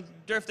this on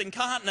drifting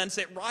continents.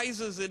 It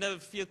rises in a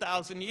few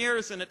thousand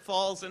years, and it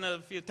falls in a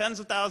few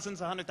tens of thousands,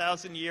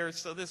 100,000 years.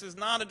 So this is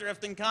not a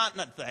drifting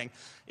continent thing.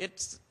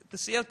 The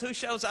CO2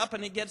 shows up,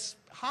 and it gets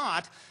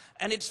hot.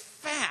 And it's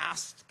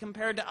fast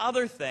compared to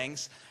other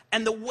things,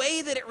 and the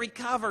way that it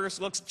recovers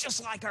looks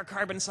just like our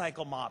carbon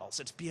cycle models.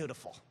 It's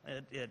beautiful.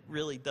 It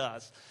really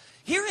does.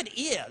 Here it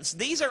is.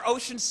 These are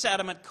ocean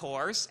sediment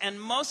cores,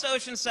 and most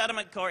ocean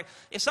sediment core,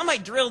 if somebody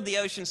drilled the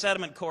ocean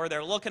sediment core,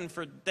 they're looking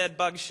for dead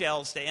bug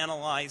shells to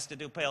analyze to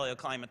do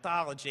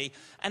paleoclimatology,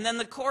 and then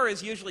the core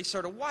is usually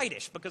sort of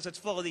whitish because it's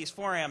full of these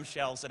foram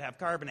shells that have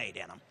carbonate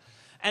in them.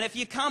 And if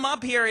you come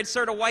up here, it's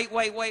sort of white,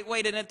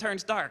 and it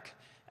turns dark.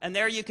 And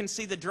there you can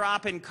see the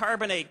drop in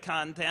carbonate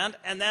content,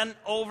 and then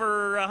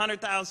over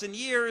 100,000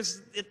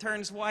 years, it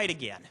turns white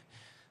again.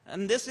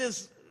 And this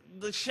is,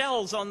 the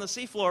shells on the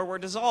seafloor were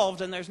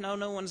dissolved, and there's no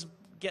new ones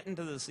getting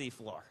to the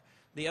seafloor.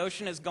 The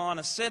ocean has gone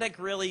acidic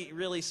really,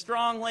 really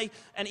strongly,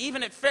 and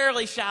even at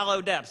fairly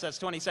shallow depths, that's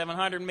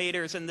 2,700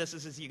 meters, and this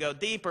is as you go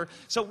deeper.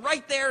 So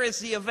right there is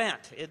the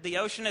event. The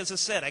ocean is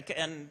acidic,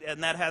 and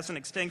that has an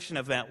extinction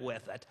event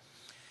with it.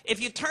 If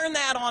you turn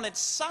that on its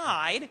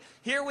side,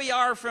 here we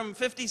are from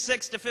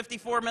 56 to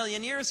 54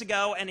 million years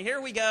ago, and here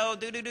we go,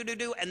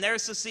 and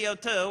there's the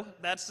CO2.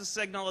 That's the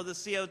signal of the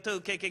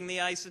CO2 kicking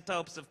the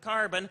isotopes of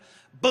carbon.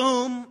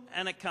 Boom,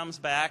 and it comes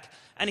back.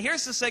 And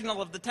here's the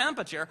signal of the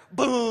temperature.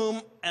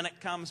 Boom, and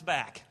it comes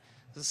back.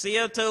 The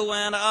CO2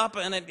 went up,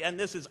 and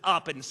this is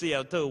up in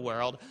CO2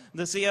 world.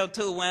 The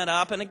CO2 went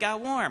up, and it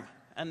got warm.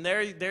 And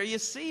there you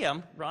see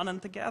them running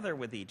together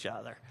with each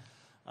other.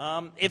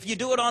 If you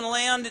do it on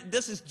land,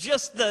 this is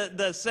just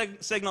the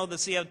signal of the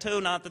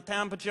CO2, not the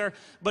temperature.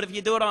 But if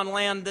you do it on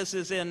land, this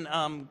is in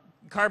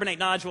carbonate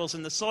nodules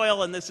in the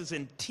soil, and this is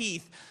in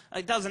teeth.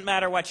 It doesn't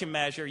matter what you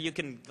measure. You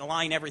can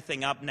line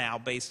everything up now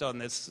based on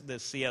this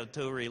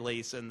CO2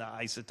 release and the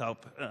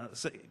isotope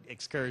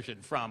excursion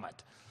from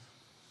it.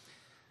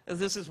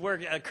 This is where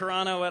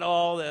Carano et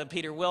al.,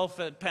 Peter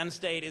Wilf at Penn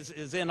State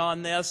is in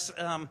on this.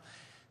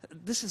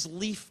 This is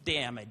leaf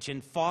damage in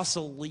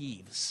fossil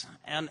leaves,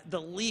 and the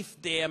leaf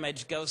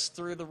damage goes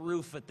through the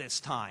roof at this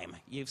time.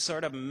 You've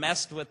sort of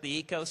messed with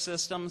the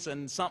ecosystems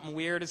and something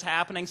weird is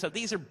happening. So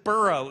these are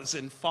burrows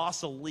in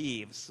fossil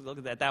leaves. Look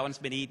at that. That one's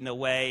been eaten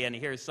away, and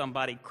here's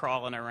somebody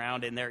crawling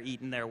around in there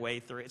eating their way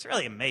through. It's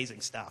really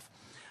amazing stuff.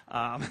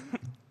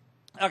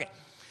 Okay,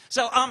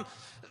 so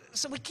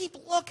we keep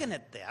looking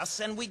at this,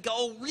 and we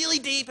go really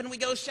deep and we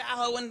go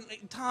shallow in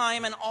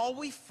time, and all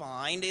we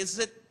find is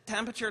that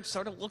temperature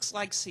sort of looks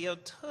like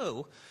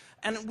CO2,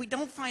 and we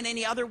don't find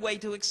any other way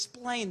to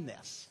explain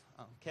this,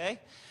 okay?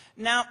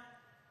 Now,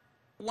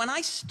 when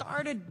I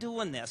started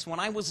doing this, when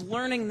I was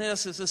learning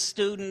this as a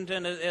student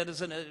and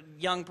as a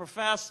young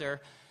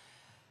professor,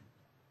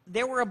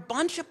 there were a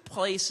bunch of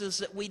places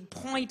that we'd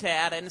point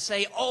at and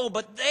say, oh,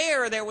 but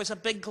there was a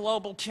big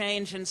global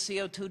change and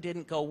CO2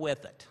 didn't go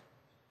with it.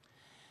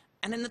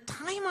 And in the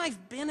time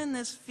I've been in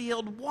this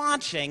field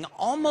watching,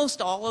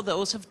 almost all of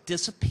those have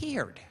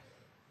disappeared.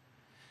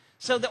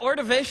 So the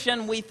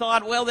Ordovician, we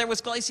thought, well, there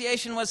was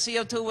glaciation when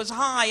CO2 was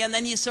high, and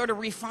then you sort of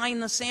refine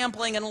the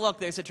sampling, and look,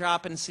 there's a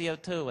drop in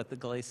CO2 at the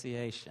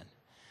glaciation.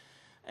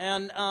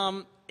 And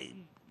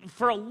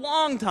for a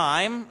long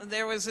time,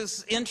 there was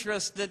this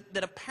interest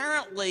that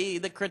apparently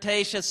the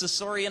Cretaceous, the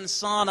Saurian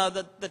sauna,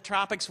 that the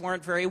tropics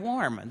weren't very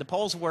warm. And the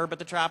poles were, but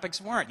the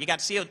tropics weren't. You got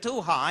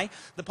CO2 high,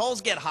 the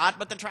poles get hot,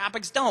 but the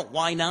tropics don't.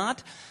 Why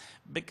not?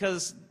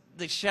 Because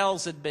the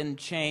shells had been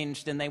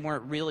changed and they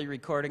weren't really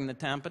recording the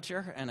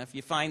temperature. And if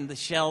you find the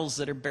shells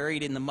that are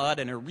buried in the mud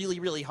and are really,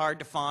 really hard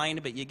to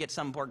find, but you get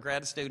some poor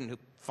grad student who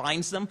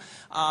finds them,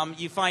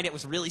 you find it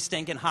was really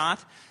stinking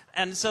hot.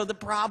 And so the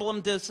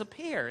problem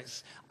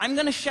disappears. I'm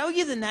going to show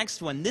you the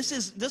next one.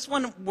 This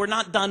one we're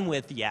not done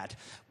with yet.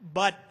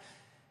 But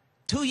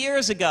 2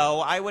 years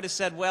ago, I would have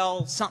said,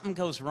 well, something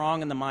goes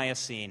wrong in the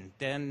Miocene.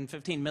 10,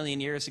 15 million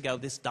years ago,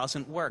 this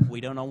doesn't work. We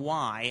don't know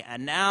why.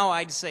 And now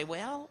I'd say,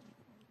 well,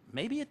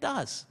 maybe it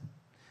does.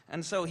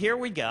 And so here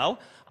we go.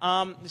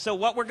 So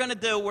what we're going to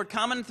do, we're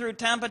coming through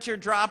temperature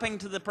dropping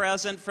to the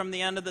present from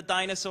the end of the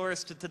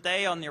dinosaurs to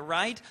today on your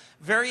right.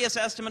 Various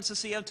estimates of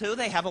CO2,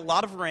 they have a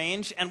lot of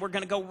range, and we're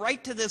going to go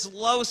right to this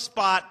low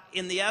spot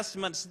in the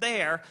estimates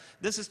there.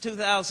 This is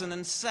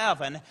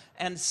 2007,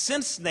 and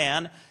since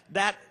then,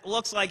 that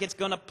looks like it's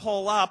going to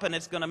pull up and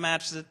it's going to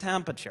match the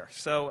temperature.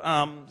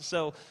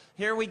 So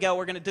here we go.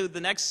 We're going to do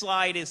the next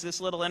slide is this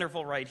little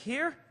interval right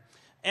here.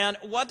 And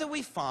what do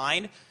we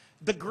find?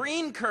 The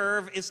green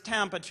curve is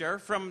temperature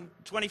from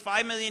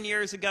 25 million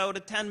years ago to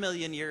 10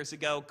 million years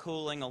ago,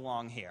 cooling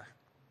along here.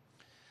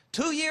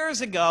 2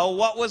 years ago,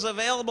 what was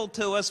available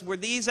to us were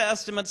these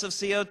estimates of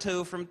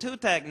CO2 from two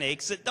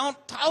techniques that don't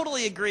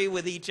totally agree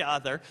with each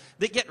other,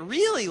 that get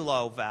really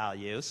low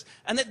values,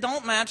 and that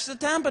don't match the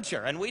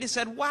temperature. And we just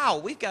said, wow,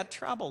 we've got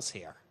troubles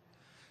here.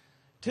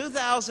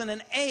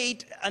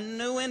 2008, a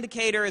new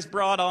indicator is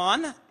brought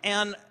on,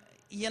 and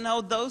you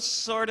know, those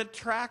sort of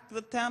track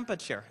the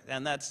temperature.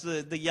 And that's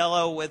the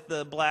yellow with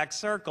the black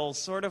circles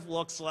sort of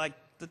looks like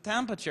the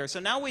temperature. So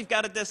now we've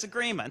got a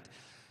disagreement.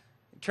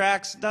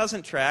 Tracks,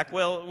 doesn't track.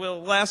 Well,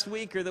 last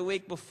week or the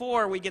week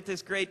before, we get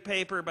this great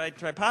paper by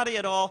Tripodi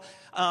et al.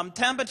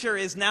 Temperature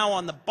is now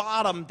on the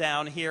bottom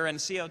down here and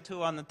CO2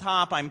 on the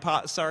top. I'm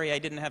sorry I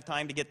didn't have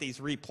time to get these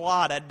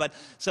replotted. But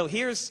so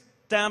here's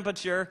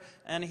temperature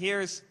and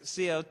here's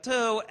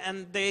CO2,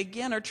 and they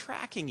again are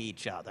tracking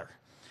each other.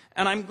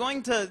 And I'm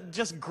going to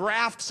just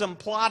graft some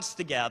plots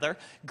together.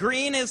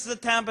 Green is the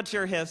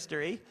temperature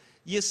history.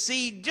 You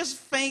see just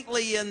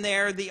faintly in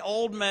there the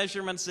old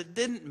measurements that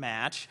didn't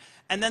match,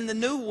 and then the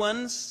new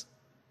ones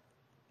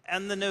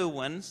and the new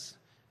ones,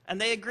 and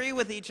they agree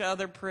with each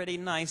other pretty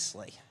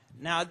nicely.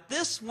 Now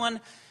this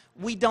one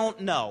we don't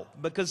know,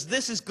 because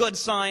this is good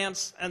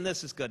science and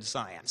this is good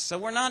science. So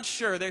we're not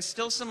sure. There's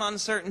still some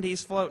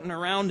uncertainties floating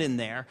around in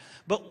there.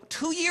 But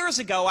 2 years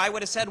ago, I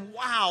would have said,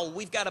 wow,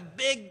 we've got a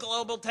big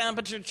global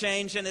temperature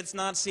change and it's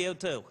not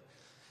CO2.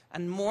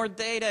 And more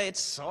data, it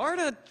sort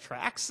of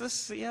tracks the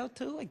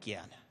CO2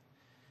 again.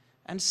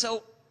 And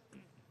so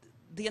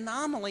the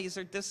anomalies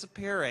are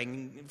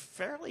disappearing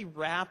fairly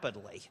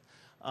rapidly.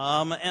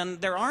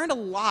 And there aren't a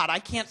lot. I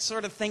can't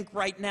sort of think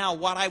right now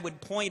what I would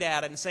point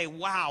at and say,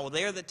 wow,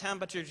 there the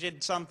temperature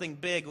did something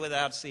big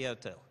without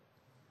CO2.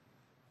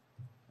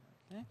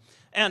 Okay?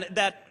 And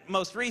that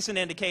most recent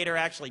indicator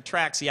actually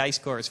tracks the ice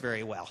cores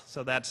very well.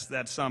 So that's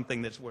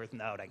something that's worth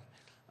noting.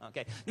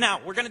 Okay.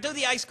 Now, we're going to do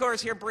the ice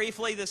cores here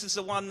briefly. This is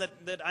the one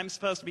that I'm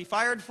supposed to be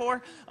fired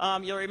for.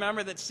 You'll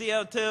remember that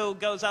CO2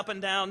 goes up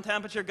and down,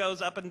 temperature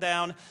goes up and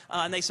down,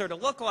 and they sort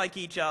of look like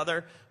each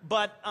other.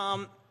 But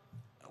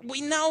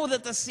we know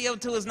that the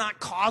CO2 is not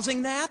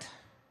causing that.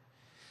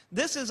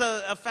 This is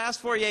a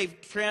fast Fourier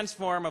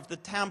transform of the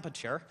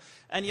temperature,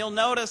 and you'll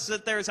notice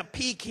that there's a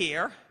peak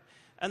here,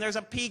 and there's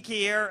a peak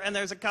here, and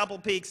there's a couple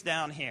peaks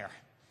down here.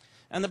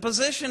 And the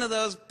position of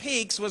those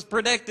peaks was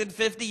predicted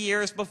 50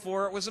 years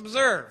before it was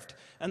observed.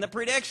 And the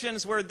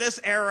predictions were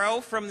this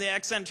arrow from the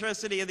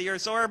eccentricity of the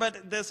Earth's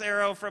orbit, this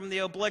arrow from the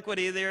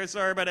obliquity of the Earth's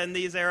orbit, and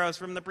these arrows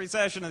from the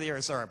precession of the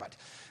Earth's orbit.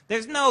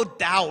 There's no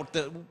doubt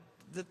that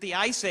that the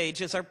ice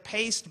ages are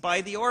paced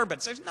by the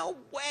orbits. There's no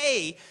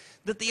way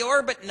that the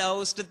orbit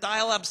knows to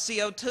dial up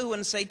CO2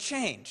 and say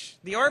change.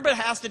 The orbit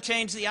has to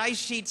change the ice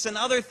sheets and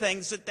other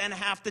things that then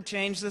have to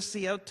change the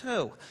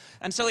CO2.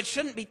 And so it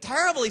shouldn't be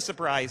terribly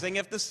surprising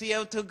if the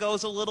CO2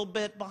 goes a little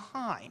bit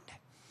behind.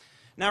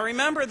 Now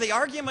remember, the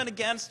argument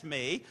against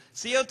me,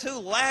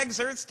 CO2 lags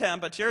Earth's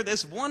temperature.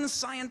 This one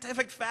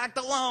scientific fact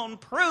alone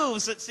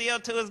proves that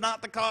CO2 is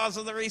not the cause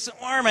of the recent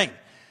warming.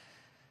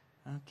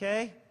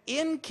 Okay?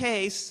 In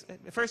case,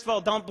 first of all,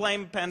 don't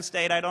blame Penn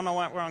State. I don't know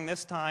what went wrong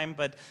this time,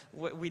 but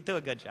we do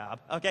a good job.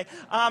 Okay?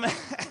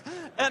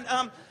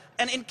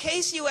 And in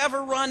case you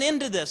ever run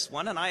into this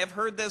one, and I have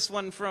heard this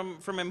one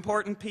from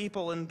important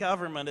people in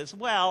government as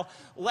well,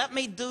 let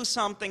me do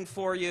something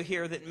for you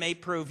here that may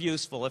prove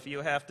useful if you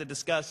have to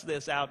discuss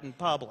this out in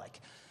public.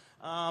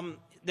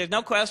 There's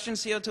no question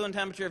CO2 and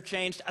temperature have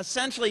changed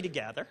essentially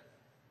together.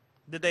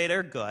 The data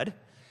are good.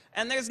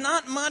 And there's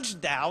not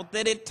much doubt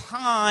that at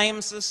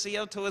times the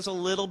CO2 is a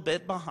little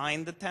bit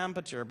behind the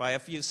temperature by a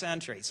few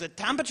centuries. The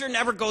temperature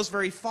never goes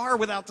very far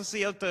without the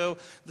CO2.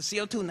 The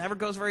CO2 never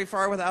goes very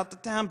far without the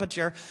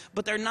temperature,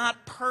 but they're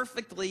not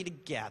perfectly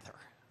together.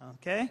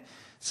 Okay?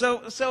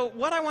 So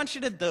what I want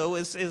you to do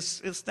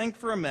is think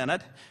for a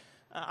minute.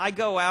 I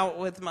go out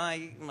with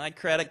my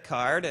credit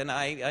card and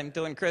I'm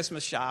doing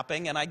Christmas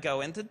shopping and I go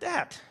into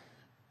debt.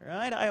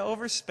 Right? I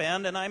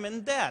overspend and I'm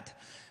in debt.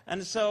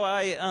 And so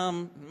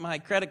my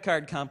credit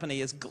card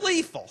company is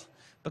gleeful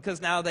because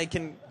now they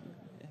can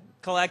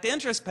collect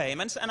interest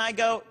payments, and I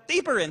go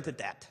deeper into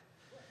debt.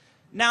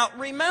 Now,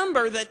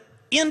 remember that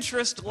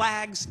interest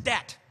lags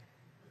debt.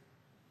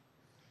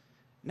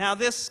 Now,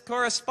 this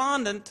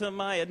correspondent to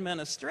my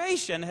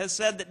administration has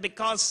said that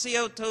because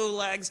CO2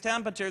 lags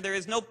temperature, there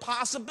is no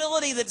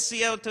possibility that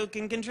CO2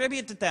 can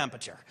contribute to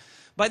temperature.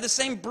 By the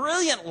same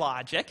brilliant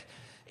logic,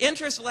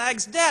 interest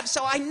lags debt,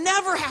 so I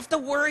never have to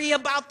worry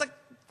about the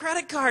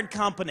credit card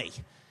company.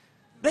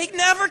 They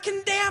never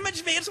can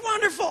damage me. It's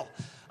wonderful.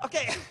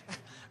 Okay,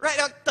 right?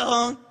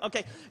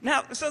 Okay.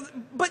 Now,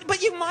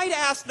 but you might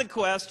ask the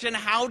question: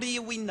 how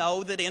do we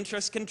know that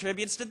interest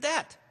contributes to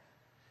debt?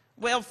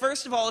 Well,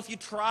 first of all, if you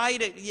try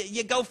to,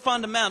 you go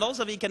fundamentals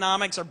of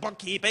economics or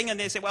bookkeeping, and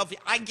they say, well, if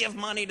I give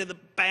money to the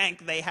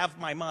bank, they have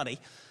my money.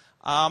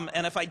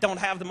 And if I don't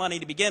have the money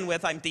to begin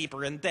with, I'm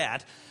deeper in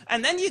debt.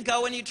 And then you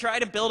go and you try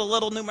to build a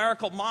little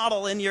numerical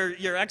model in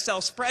your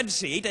Excel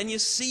spreadsheet, and you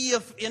see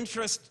if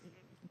interest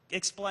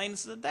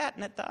explains the debt,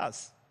 and it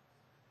does.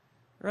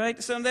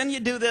 Right? So then you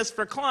do this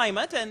for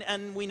climate,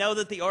 and we know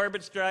that the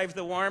orbits drive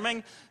the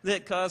warming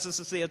that causes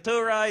the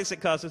CO2 rise,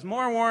 it causes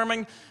more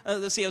warming.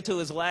 The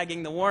CO2 is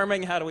lagging the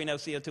warming. How do we know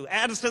CO2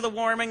 adds to the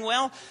warming?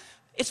 Well,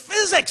 it's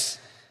physics.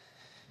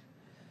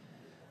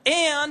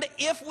 And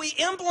if we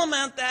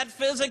implement that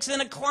physics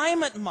in a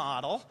climate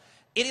model,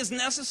 it is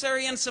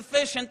necessary and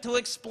sufficient to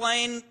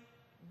explain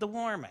the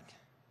warming.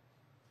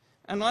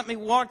 And let me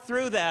walk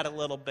through that a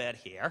little bit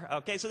here.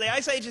 Okay, so the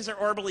ice ages are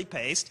orbitally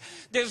paced.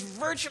 There's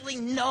virtually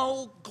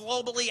no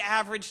globally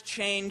average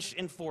change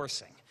in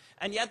forcing.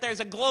 And yet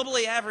there's a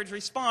globally average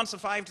response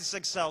of 5 to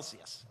 6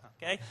 Celsius.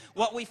 Okay?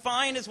 What we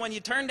find is when you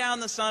turn down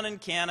the sun in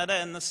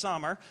Canada in the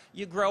summer,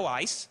 you grow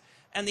ice.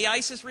 And the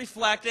ice is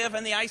reflective,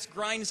 and the ice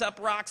grinds up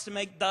rocks to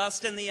make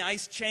dust, and the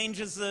ice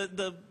changes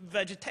the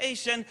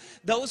vegetation.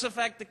 Those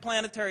affect the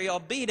planetary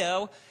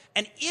albedo.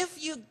 And if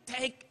you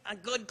take a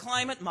good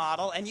climate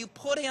model and you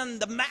put in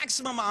the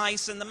maximum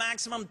ice and the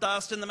maximum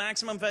dust and the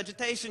maximum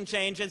vegetation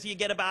changes, you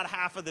get about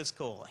half of this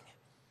cooling.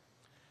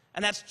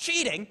 And that's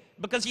cheating,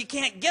 because you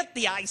can't get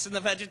the ice and the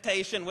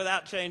vegetation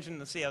without changing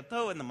the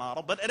CO2 in the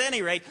model. But at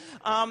any rate,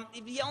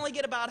 you only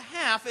get about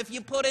half. If you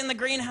put in the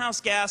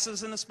greenhouse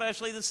gases, and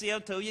especially the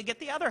CO2, you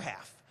get the other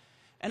half.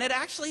 And it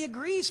actually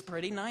agrees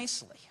pretty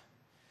nicely.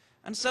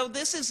 And so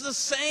this is the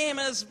same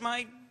as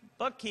my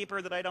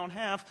bookkeeper that I don't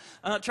have,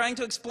 trying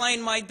to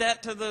explain my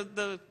debt to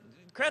the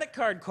credit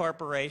card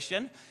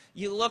corporation.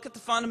 You look at the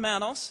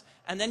fundamentals,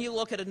 and then you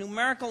look at a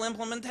numerical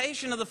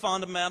implementation of the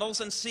fundamentals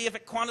and see if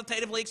it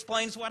quantitatively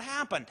explains what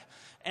happened.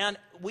 And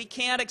we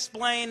can't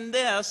explain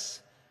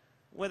this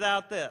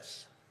without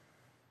this.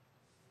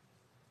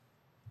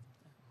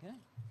 Okay.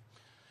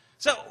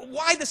 So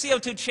why the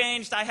CO2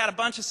 changed, I had a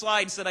bunch of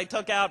slides that I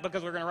took out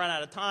because we're going to run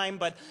out of time,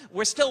 but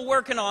we're still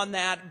working on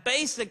that.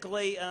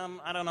 Basically,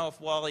 I don't know if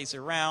Wally's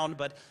around,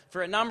 but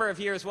for a number of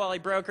years, Wally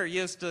Broker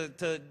used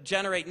to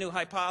generate new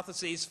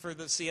hypotheses for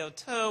the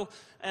CO2,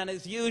 and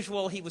as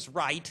usual, he was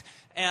right.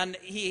 And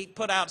he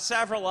put out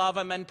several of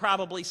them, and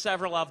probably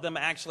several of them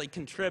actually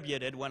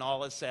contributed when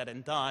all is said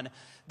and done.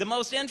 The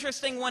most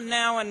interesting one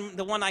now, and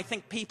the one I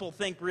think people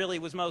think really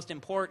was most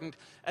important,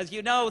 as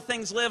you know,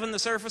 things live in the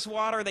surface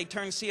water. They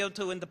turn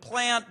CO2 into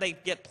plant.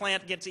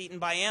 Plant gets eaten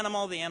by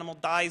animal. The animal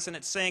dies and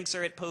it sinks,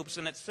 or it poops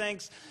and it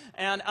sinks.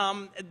 And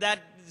that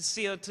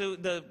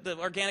CO2, the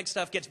organic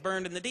stuff, gets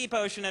burned in the deep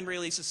ocean and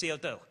releases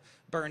CO2.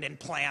 Burned in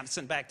plants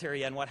and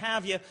bacteria and what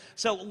have you.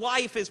 So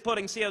life is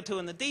putting CO2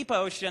 in the deep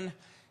ocean.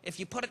 If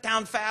you put it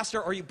down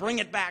faster or you bring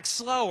it back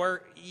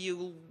slower,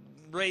 you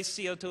raise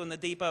CO2 in the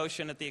deep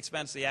ocean at the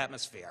expense of the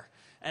atmosphere.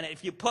 And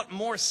if you put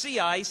more sea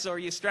ice or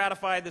you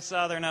stratify the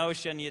Southern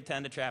Ocean, you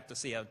tend to trap the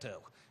CO2.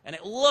 And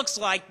it looks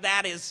like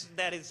that is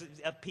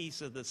a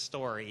piece of the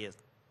story.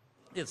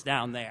 It's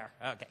down there.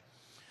 Okay.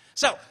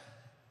 So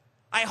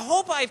I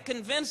hope I've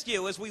convinced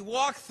you as we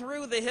walk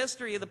through the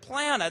history of the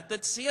planet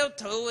that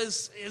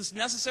CO2 is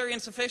necessary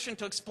and sufficient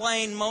to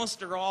explain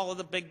most or all of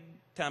the big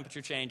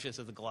temperature changes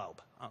of the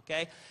globe.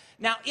 Okay?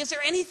 Now, is there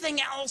anything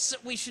else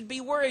that we should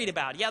be worried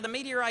about? Yeah, the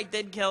meteorite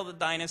did kill the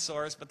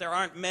dinosaurs, but there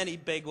aren't many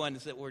big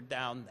ones that were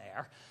down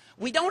there.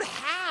 We don't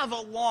have a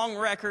long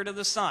record of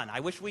the sun. I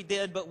wish we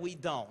did, but we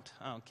don't.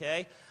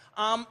 Okay?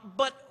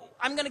 But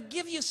I'm going to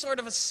give you sort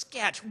of a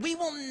sketch. We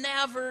will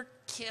never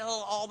kill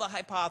all the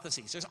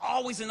hypotheses. There's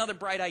always another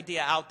bright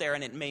idea out there,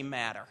 and it may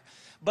matter.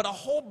 But a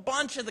whole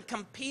bunch of the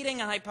competing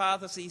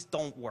hypotheses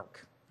don't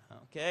work.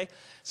 Okay?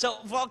 So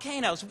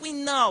volcanoes, we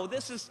know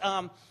this is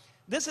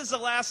the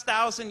last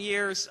 1,000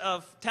 years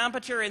of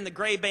temperature in the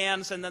gray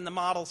bands, and then the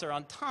models are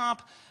on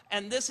top.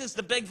 And this is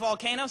the big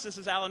volcanoes. This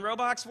is Alan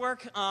Robock's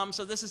work.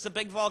 So this is the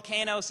big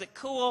volcanoes that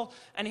cool.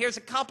 And here's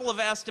a couple of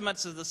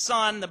estimates of the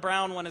sun. The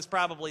brown one is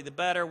probably the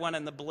better one,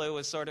 and the blue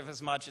is sort of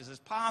as much as is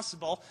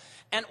possible.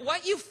 And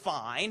what you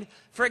find,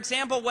 for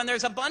example, when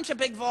there's a bunch of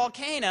big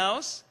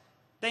volcanoes,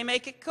 they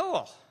make it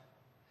cool.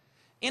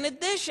 In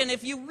addition,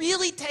 if you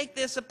really take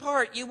this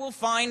apart, you will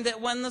find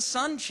that when the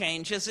sun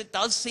changes, it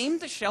does seem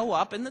to show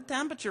up in the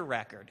temperature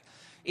record.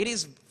 It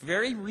is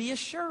very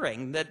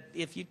reassuring that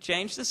if you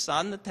change the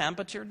sun, the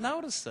temperature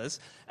notices.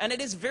 And it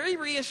is very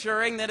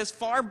reassuring that as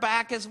far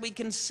back as we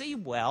can see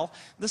well,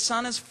 the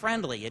sun is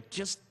friendly. It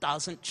just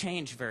doesn't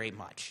change very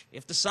much.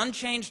 If the sun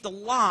changed a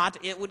lot,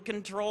 it would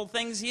control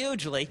things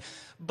hugely.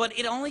 But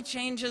it only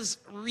changes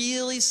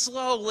really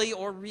slowly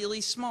or really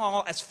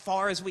small as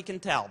far as we can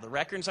tell. The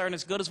records aren't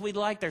as good as we'd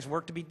like. There's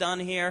work to be done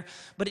here.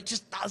 But it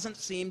just doesn't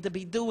seem to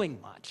be doing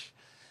much.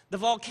 The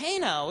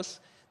volcanoes,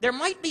 there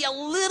might be a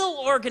little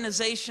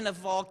organization of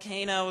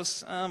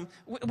volcanoes.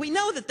 We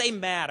know that they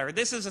matter.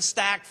 This is a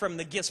stack from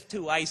the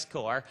GISP-2 ice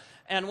core.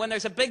 And when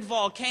there's a big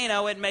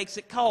volcano, it makes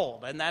it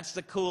cold. And that's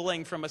the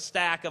cooling from a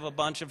stack of a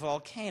bunch of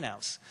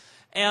volcanoes.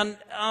 And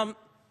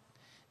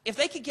if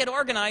they could get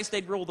organized,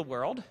 they'd rule the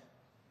world.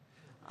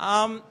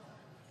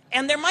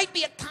 And there might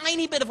be a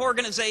tiny bit of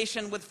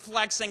organization with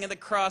flexing of the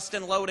crust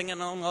and loading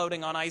and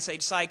unloading on ice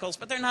age cycles,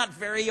 but they're not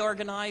very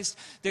organized.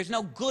 There's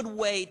no good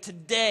way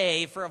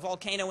today for a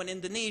volcano in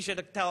Indonesia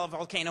to tell a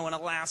volcano in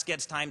Alaska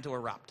it's time to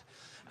erupt.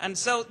 And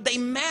so they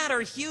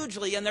matter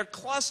hugely, and their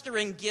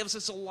clustering gives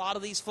us a lot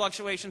of these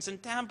fluctuations in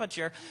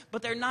temperature,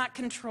 but they're not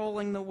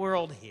controlling the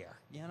world here.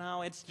 You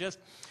know, it's just,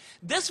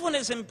 this one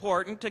is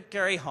important to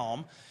carry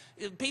home.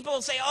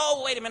 People say,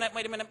 oh, wait a minute,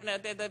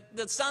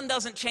 the sun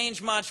doesn't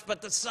change much,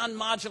 but the sun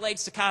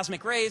modulates the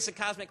cosmic rays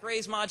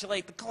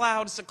modulate the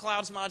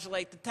clouds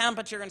modulate the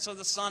temperature, and so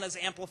the sun is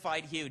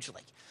amplified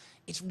hugely.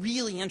 It's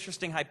really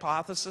interesting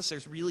hypothesis.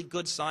 There's really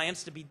good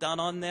science to be done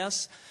on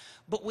this,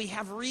 but we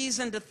have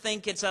reason to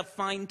think it's a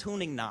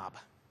fine-tuning knob.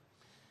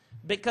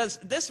 Because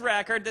this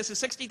record, this is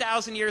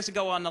 60,000 years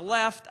ago on the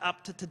left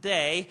up to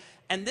today,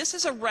 and this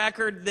is a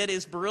record that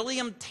is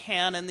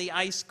beryllium-10 in the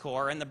ice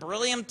core, and the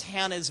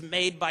beryllium-10 is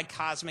made by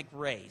cosmic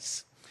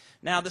rays.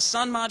 Now, the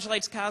sun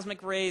modulates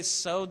cosmic rays,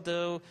 so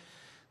do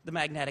the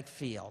magnetic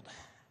field.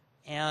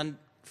 And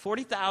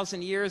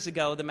 40,000 years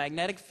ago, the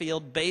magnetic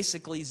field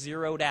basically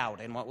zeroed out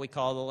in what we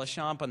call the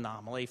Lechamp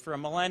anomaly for a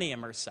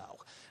millennium or so.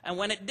 And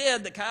when it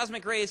did, the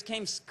cosmic rays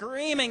came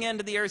screaming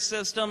into the Earth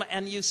system,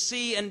 and you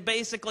see in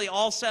basically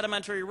all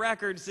sedimentary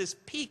records this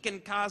peak in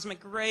cosmic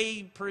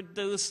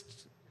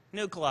ray-produced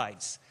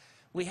nuclides.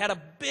 We had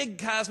a big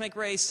cosmic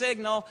ray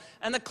signal,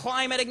 and the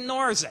climate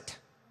ignores it.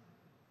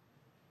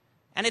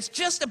 And it's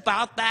just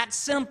about that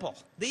simple.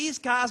 These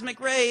cosmic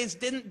rays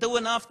didn't do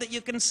enough that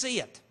you can see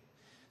it.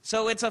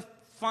 So it's a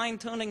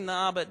fine-tuning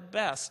knob at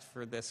best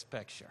for this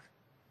picture.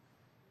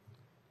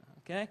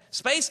 Okay?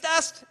 Space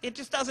dust, it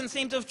just doesn't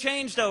seem to have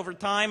changed over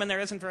time, and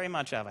there isn't very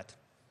much of it.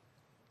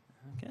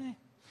 Okay?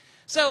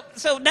 So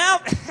now,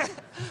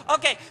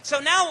 okay, so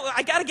now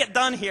I got to get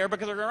done here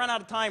because we're going to run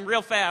out of time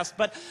real fast.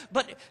 But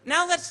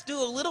now let's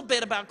do a little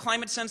bit about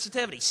climate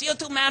sensitivity.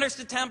 CO2 matters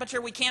to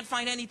temperature. We can't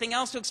find anything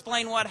else to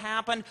explain what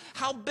happened.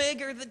 How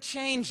big are the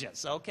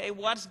changes? Okay,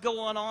 what's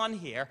going on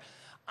here?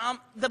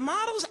 The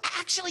models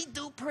actually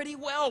do pretty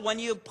well when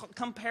you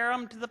compare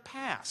them to the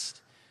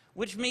past,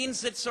 which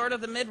means that sort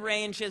of the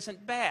mid-range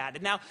isn't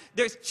bad. Now,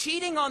 there's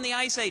cheating on the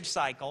ice age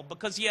cycle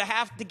because you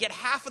have to get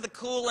half of the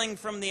cooling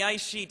from the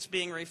ice sheets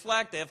being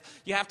reflective.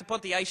 You have to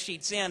put the ice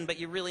sheets in, but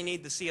you really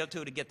need the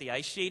CO2 to get the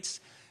ice sheets.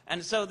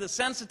 And so the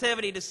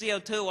sensitivity to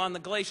CO2 on the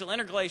glacial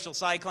interglacial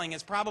cycling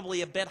is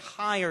probably a bit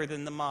higher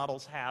than the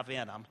models have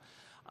in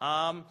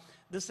them.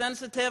 The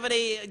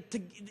sensitivity,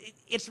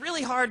 it's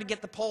really hard to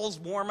get the poles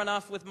warm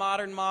enough with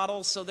modern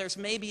models, so there's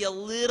maybe a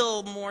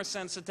little more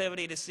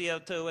sensitivity to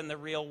CO2 in the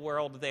real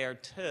world there,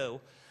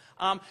 too.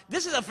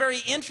 This is a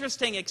very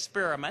interesting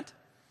experiment.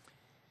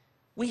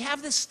 We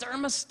have this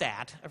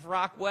thermostat of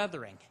rock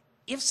weathering.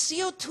 if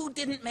CO2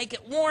 didn't make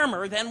it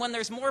warmer, then when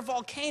there's more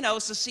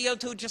volcanoes, the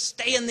CO2 would just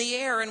stay in the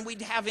air and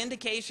we'd have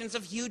indications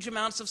of huge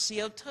amounts of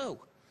CO2.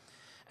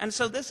 And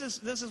so this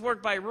is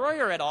work by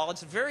Royer et al.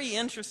 It's a very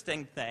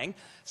interesting thing.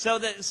 So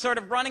that sort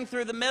of running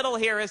through the middle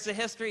here is the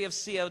history of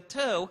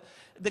CO2.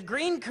 The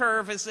green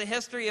curve is the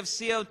history of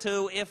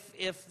CO2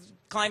 if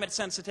climate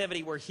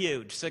sensitivity were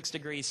huge, 6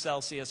 degrees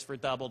Celsius for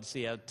doubled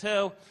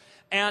CO2.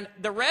 And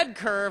the red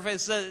curve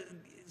is the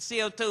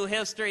CO2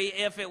 history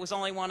if it was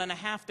only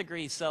 1.5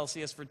 degrees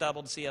Celsius for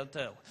doubled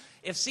CO2.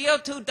 If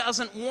CO2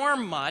 doesn't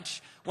warm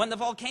much, when the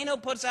volcano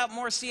puts out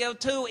more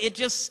CO2, it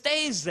just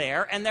stays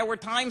there, and there were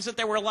times that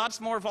there were lots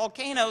more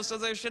volcanoes, so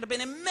there should have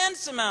been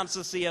immense amounts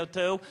of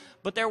CO2,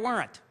 but there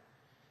weren't.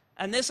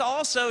 And this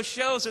also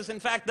shows us, in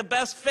fact, the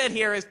best fit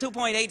here is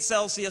 2.8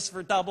 Celsius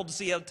for doubled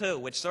CO2,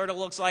 which sort of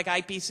looks like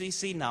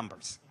IPCC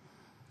numbers.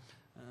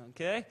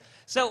 Okay?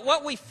 So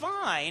what we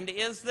find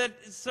is that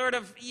sort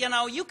of,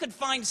 you could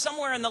find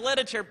somewhere in the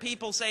literature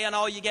people saying,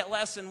 oh, you get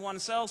less than 1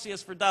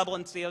 Celsius for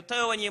doubling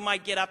CO2, and you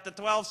might get up to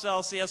 12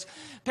 Celsius.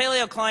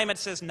 Paleoclimate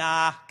says,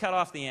 nah, cut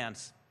off the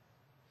ends.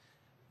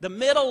 The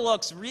middle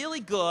looks really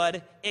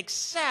good,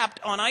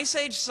 except on ice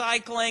age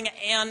cycling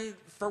and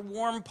for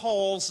warm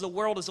poles, the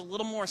world is a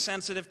little more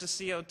sensitive to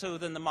CO2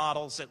 than the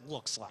models it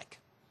looks like.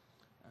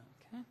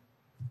 Okay.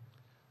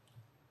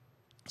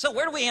 So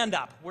where do we end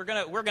up? We're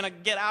gonna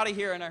get out of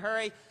here in a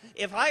hurry.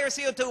 If higher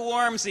CO2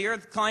 warms, the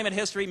Earth's climate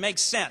history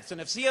makes sense.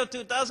 And if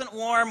CO2 doesn't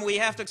warm, we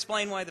have to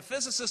explain why the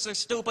physicists are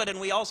stupid, and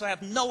we also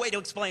have no way to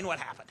explain what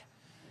happened.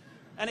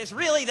 And it's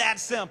really that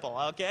simple,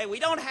 okay?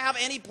 We don't have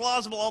any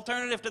plausible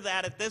alternative to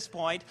that at this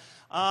point.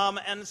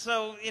 And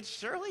so it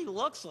surely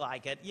looks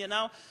like it,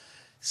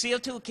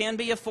 CO2 can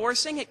be a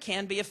forcing, it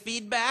can be a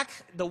feedback.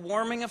 The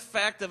warming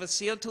effect of a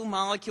CO2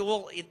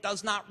 molecule, it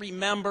does not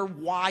remember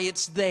why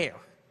it's there.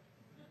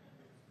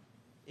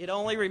 It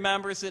only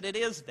remembers that it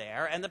is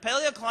there. And the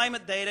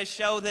paleoclimate data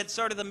show that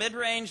sort of the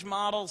mid-range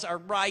models are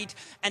right.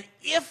 And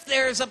if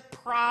there's a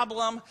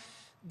problem,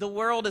 the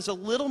world is a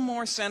little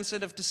more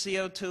sensitive to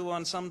CO2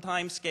 on some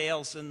time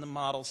scales than the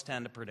models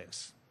tend to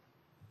produce.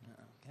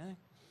 Okay.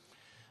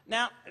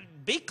 Now,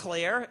 be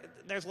clear,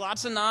 there's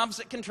lots of knobs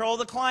that control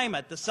the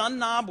climate. The sun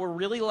knob, we're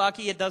really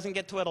lucky it doesn't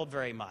get twiddled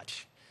very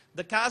much.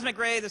 The cosmic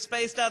ray, the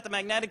space dot, the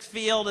magnetic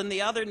field, and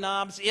the other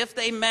knobs, if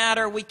they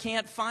matter, we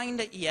can't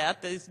find it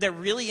yet. They're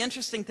really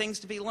interesting things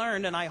to be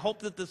learned, and I hope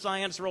that the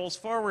science rolls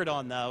forward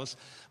on those.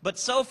 But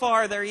so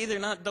far, they're either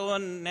not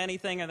doing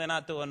anything or they're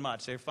not doing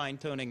much. They're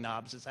fine-tuning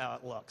knobs is how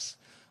it looks.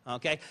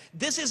 Okay?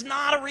 This is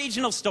not a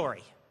regional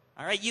story.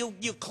 All right? You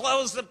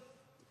close the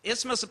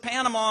Isthmus of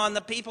Panama, and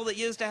the people that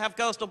used to have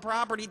coastal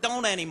property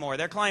don't anymore.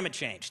 They're climate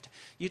changed.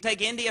 You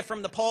take India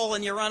from the pole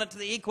and you run it to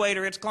the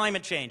equator, it's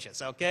climate changes,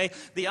 okay?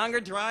 The Younger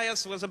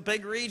Dryas was a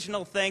big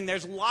regional thing.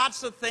 There's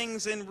lots of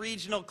things in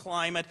regional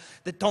climate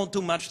that don't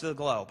do much to the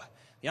globe.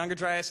 The Younger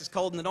Dryas is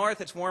cold in the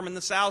north, it's warm in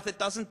the south, it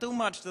doesn't do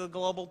much to the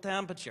global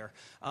temperature.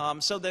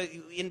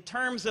 In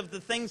terms of the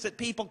things that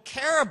people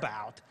care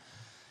about,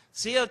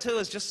 CO2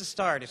 is just a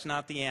start, it's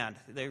not the end.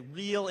 There are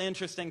real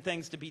interesting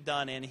things to be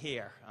done in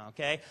here,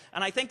 okay?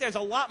 And I think there's a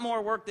lot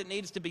more work that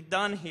needs to be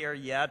done here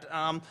yet,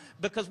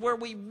 because where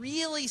we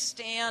really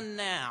stand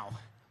now,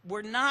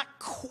 we're not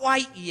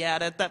quite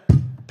yet at the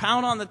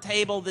pound on the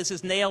table, this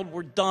is nailed,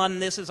 we're done,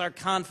 this is our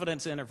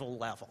confidence interval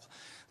level.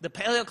 The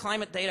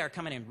paleoclimate data are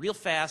coming in real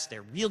fast,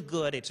 they're real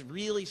good, it's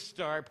really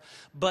sharp,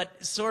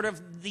 but sort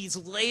of these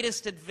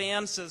latest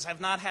advances have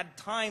not had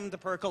time to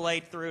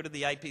percolate through to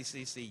the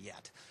IPCC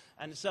yet.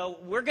 And so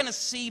we're going to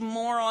see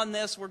more on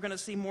this. We're going to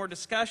see more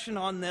discussion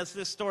on this.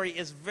 This story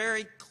is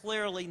very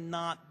clearly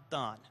not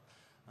done.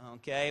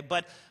 Okay?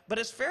 But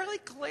it's fairly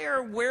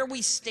clear where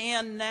we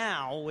stand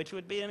now, which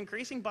would be an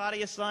increasing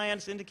body of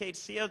science,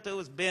 indicates CO2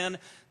 has been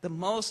the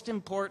most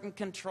important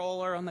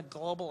controller on the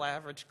global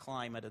average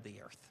climate of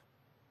the Earth.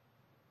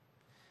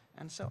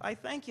 And so I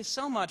thank you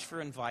so much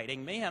for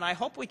inviting me, and I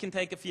hope we can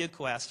take a few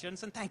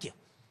questions, and thank you.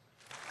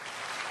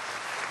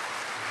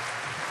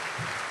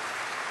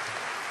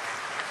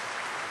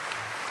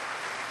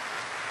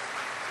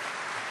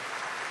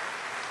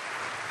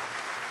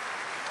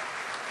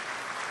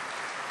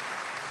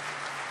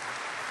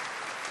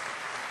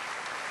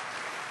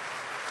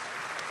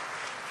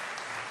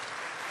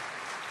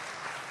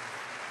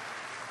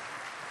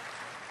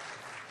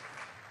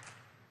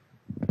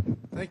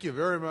 Thank you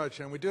very much,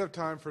 and we do have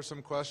time for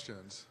some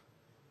questions.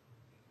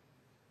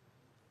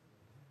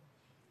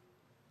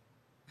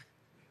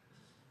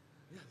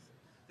 Yes.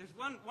 There's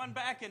one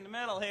back in the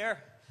middle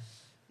here.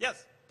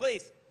 Yes,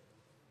 please.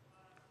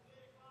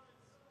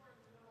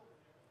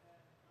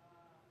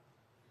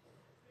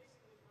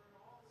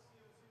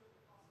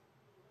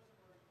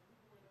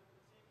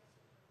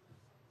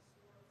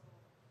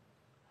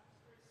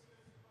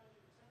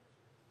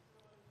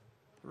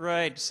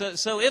 Right.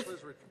 So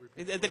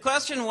if the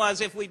question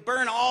was, if we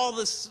burn all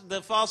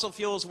the fossil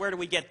fuels, where do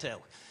we get to?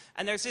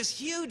 And there's this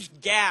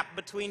huge gap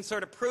between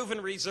sort of proven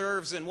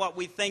reserves and what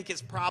we think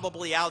is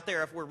probably out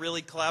there if we're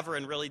really clever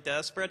and really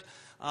desperate.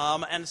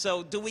 And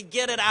so do we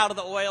get it out of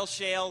the oil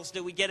shales?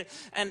 Do we get it?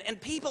 And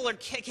people are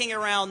kicking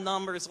around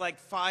numbers like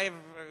 5,000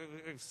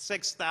 or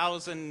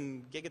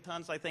 6,000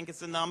 gigatons, I think is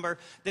the number.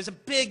 There's a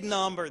big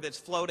number that's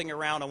floating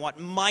around on what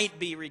might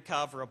be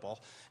recoverable.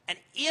 And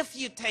if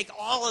you take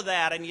all of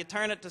that and you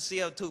turn it to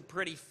CO2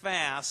 pretty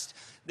fast,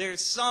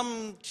 there's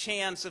some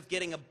chance of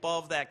getting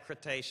above that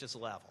Cretaceous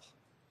level.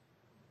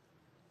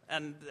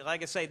 And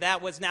like I say,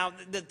 that was now,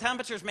 the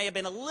temperatures may have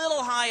been a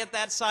little high at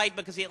that site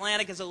because the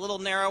Atlantic is a little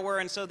narrower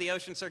and so the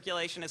ocean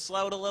circulation has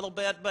slowed a little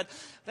bit, but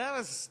that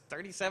was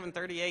 37,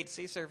 38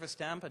 sea surface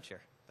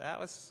temperature. That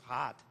was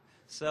hot.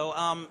 So,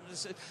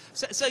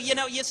 you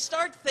know, you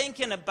start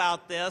thinking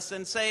about this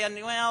and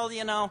saying, well,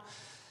 you know,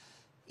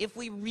 if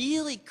we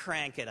really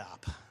crank it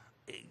up,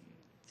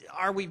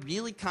 are we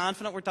really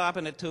confident we're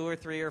topping at 2 or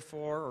 3 or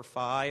 4 or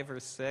 5 or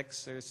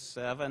 6 or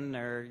 7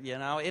 or, you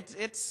know,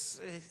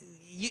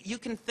 you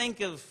can think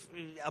of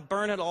a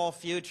burn-it-all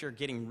future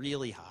getting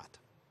really hot.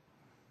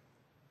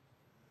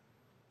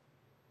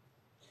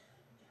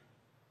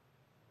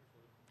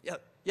 Yeah,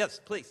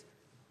 yes, please.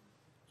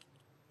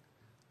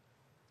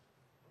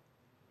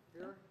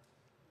 Here?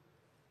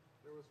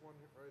 There was one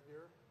right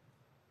here.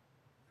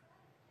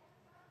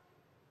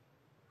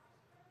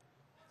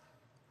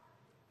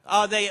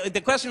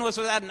 The question was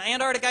that an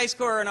Antarctic ice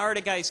core or an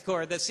Arctic ice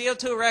core? The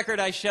CO2 record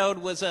I showed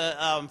was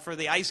for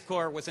the ice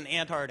core was an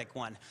Antarctic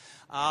one.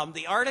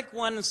 The Arctic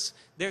ones,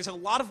 there's a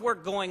lot of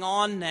work going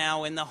on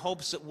now in the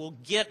hopes that we'll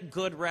get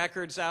good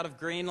records out of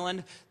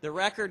Greenland. The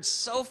records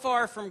so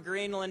far from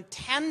Greenland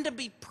tend to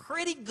be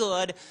pretty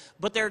good,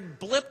 but they're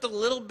blipped a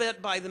little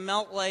bit by the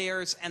melt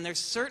layers, and there's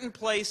certain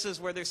places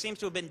where there seems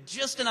to have been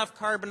just enough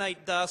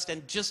carbonate dust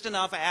and just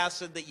enough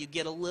acid that you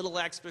get a little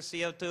extra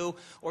CO2,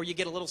 or you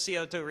get a little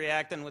CO2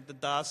 reacting with the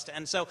dust.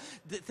 And so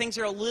things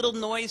are a little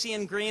noisy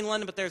in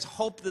Greenland, but there's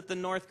hope that the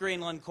North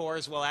Greenland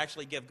cores will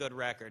actually give good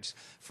records.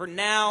 For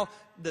now,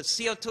 the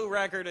CO2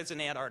 record is an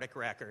Antarctic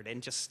record,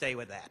 and just stay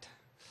with that.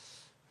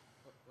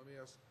 Let me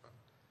ask,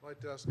 I'd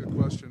like to ask a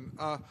question.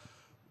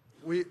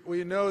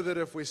 We know that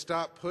if we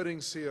stop putting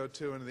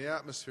CO2 into the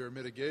atmosphere,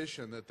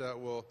 mitigation, that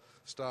will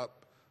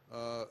stop,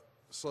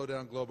 slow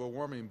down global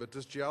warming. But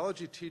does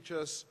geology teach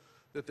us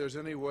that there's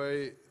any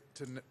way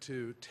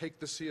to take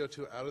the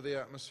CO2 out of the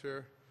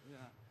atmosphere?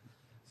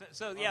 Yeah.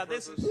 So yeah,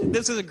 this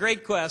is a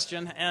great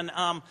question, and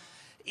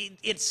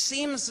it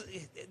seems.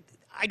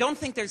 I don't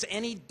think there's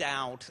any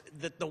doubt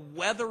that the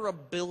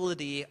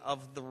weatherability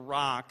of the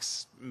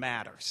rocks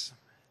matters.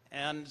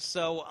 And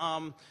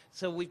so,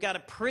 we've got a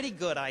pretty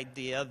good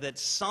idea that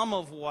some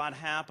of what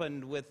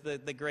happened with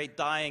the great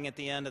dying at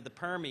the end of the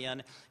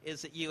Permian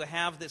is that you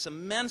have this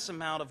immense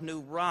amount of new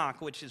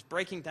rock which is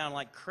breaking down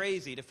like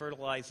crazy to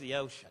fertilize the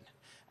ocean.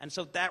 And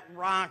so that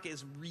rock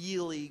is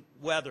really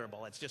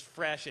weatherable. It's just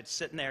fresh. It's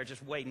sitting there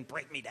just waiting,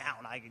 break me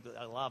down.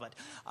 I love it.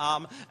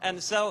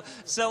 And so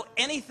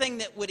anything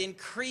that would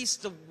increase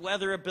the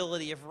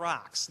weatherability of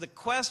rocks. The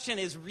question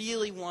is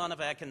really one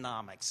of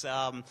economics.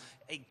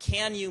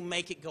 Can you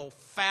make it go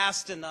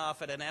fast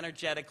enough at an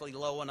energetically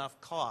low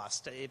enough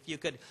cost? If you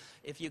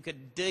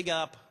could dig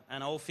up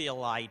an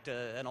ophiolite,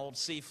 an old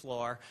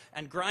seafloor,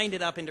 and grind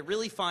it up into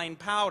really fine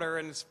powder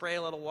and spray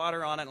a little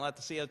water on it and let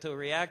the CO2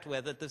 react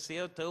with it, the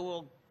CO2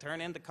 will turn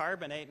into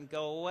carbonate and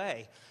go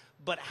away.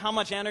 But how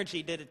much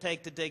energy did it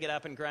take to dig it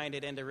up and grind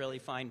it into really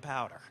fine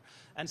powder?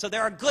 And so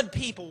there are good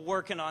people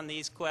working on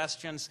these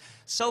questions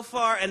so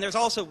far, and there's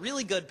also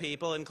really good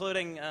people,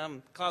 including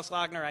Klaus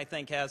Lagner, I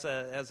think, has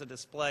a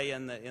display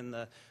in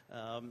the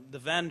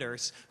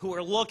vendors, who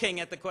are looking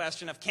at the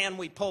question of can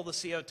we pull the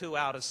CO2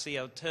 out of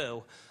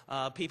CO2.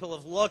 People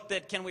have looked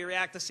at can we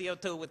react the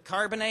CO2 with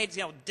carbonates,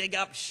 you know, dig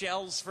up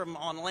shells from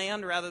on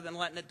land rather than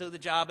letting it do the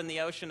job in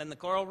the ocean and the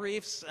coral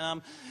reefs.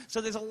 So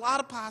there's a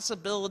lot of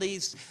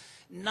possibilities.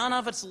 None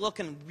of it's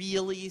looking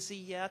real easy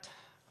yet.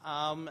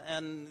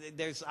 And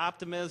there's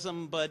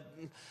optimism, but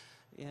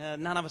yeah,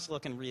 none of it's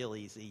looking real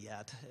easy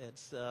yet.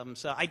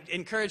 So I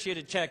encourage you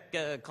to check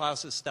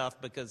Klaus's stuff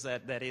because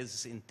that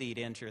is indeed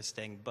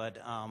interesting. But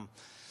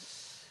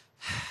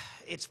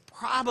it's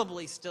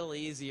probably still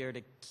easier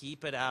to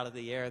keep it out of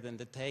the air than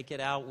to take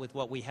it out with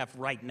what we have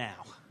right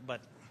now.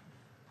 But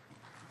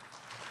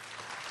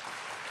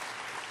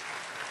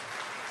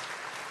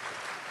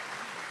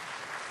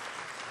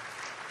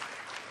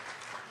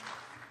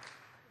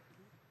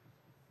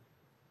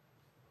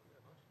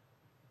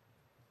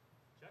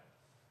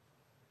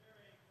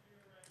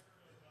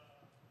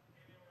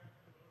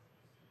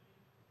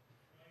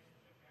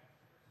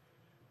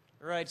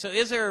right, so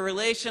is there a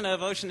relation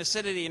of ocean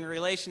acidity in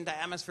relation to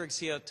atmospheric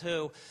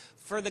CO2?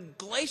 For the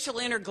glacial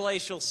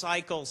interglacial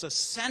cycles,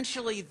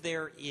 essentially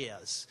there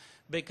is,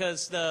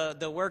 because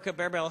the work of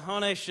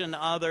Berbel-Honish and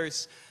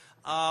others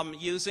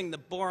using the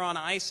boron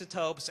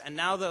isotopes, and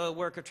now the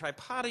work of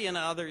Tripodi and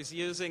others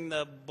using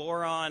the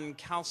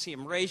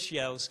boron-calcium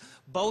ratios,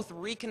 both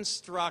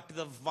reconstruct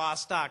the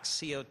Vostok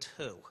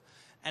CO2.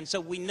 And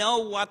so we know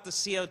what the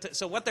CO2,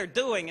 so what they're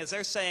doing is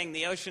they're saying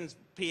the ocean's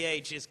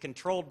pH is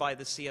controlled by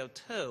the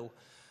CO2.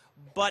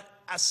 But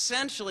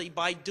essentially,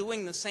 by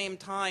doing the same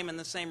time and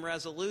the same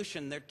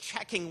resolution, they're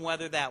checking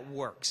whether that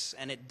works,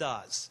 and it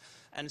does.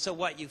 And so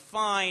what you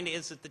find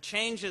is that the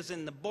changes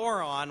in the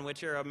boron,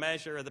 which are a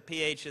measure of the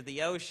pH of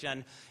the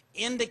ocean,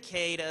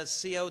 indicate a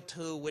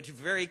CO2 which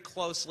very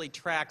closely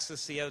tracks the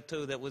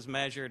CO2 that was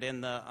measured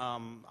in the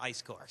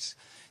ice cores.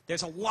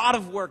 There's a lot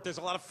of work, there's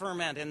a lot of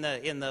ferment in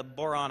the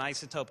boron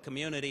isotope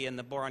community and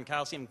the boron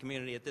calcium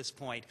community at this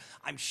point.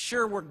 I'm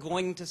sure we're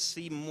going to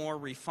see more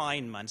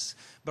refinements,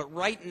 but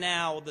right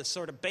now the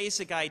sort of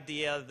basic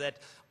idea that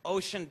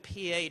ocean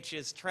pH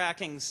is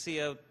tracking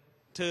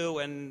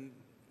CO2 and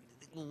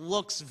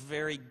looks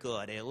very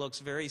good. It looks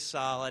very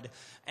solid,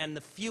 and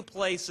the few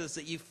places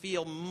that you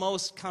feel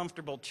most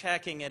comfortable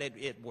checking it,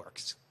 it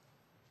works.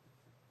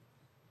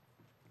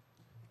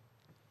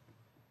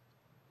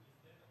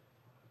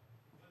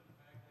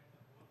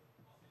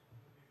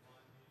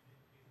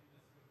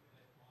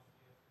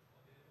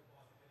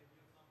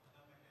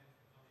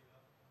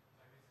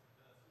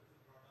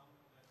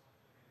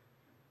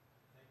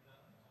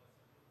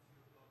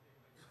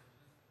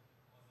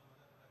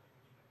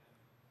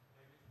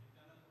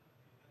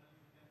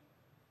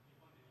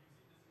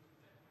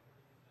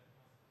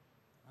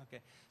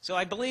 Okay. So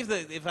I believe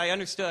that if I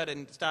understood,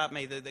 and stop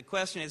me, the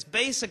question is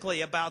basically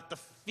about the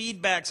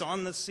feedbacks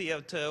on the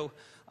CO2.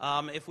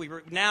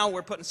 Now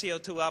we're putting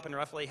CO2 up and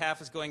roughly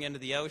half is going into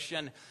the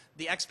ocean.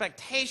 The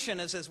expectation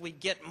is as we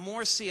get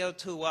more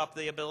CO2 up,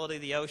 the ability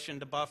of the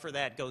ocean to buffer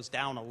that goes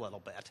down a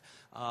little bit.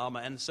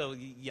 And so,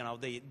 you know,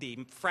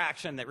 the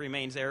fraction that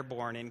remains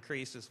airborne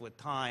increases with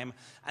time.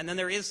 And then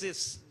there is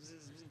this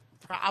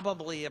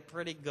probably a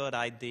pretty good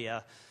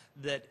idea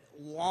that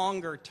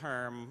longer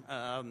term,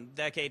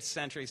 decades,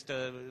 centuries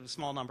to a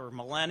small number of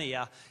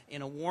millennia,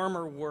 in a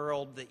warmer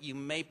world that you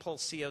may pull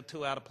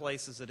CO2 out of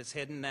places that it's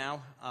hidden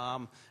now.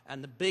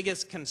 And the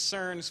biggest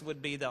concerns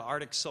would be the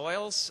Arctic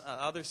soils,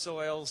 other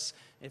soils,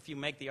 if you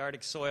make the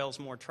Arctic soils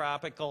more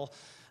tropical.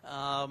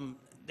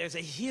 There's a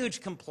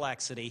huge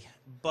complexity,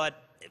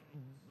 but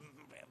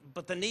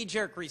the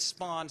knee-jerk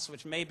response,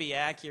 which may be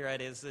accurate,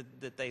 is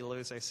that they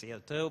lose their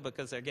CO2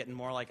 because they're getting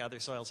more like other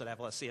soils that have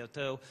less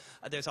CO2.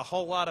 There's a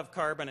whole lot of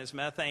carbon as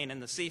methane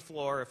in the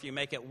seafloor. If you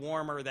make it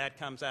warmer, that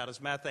comes out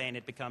as methane.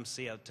 It becomes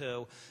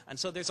CO2. And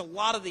so there's a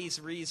lot of these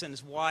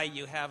reasons why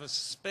you have a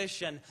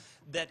suspicion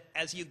that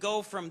as you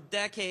go from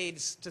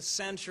decades to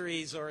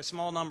centuries or a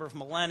small number of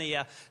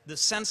millennia, the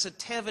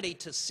sensitivity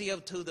to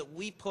CO2 that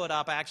we put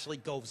up actually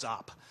goes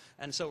up.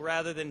 And so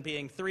rather than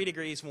being 3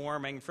 degrees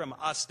warming from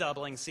us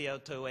doubling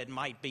CO2, it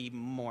might be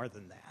more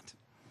than that.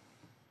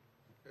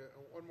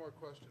 One more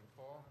question,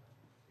 Paul?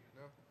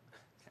 No?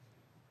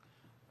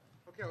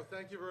 Okay, well,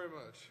 thank you very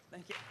much.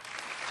 Thank you.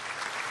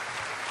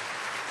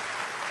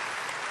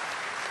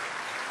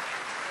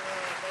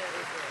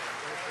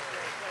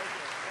 Very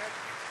good.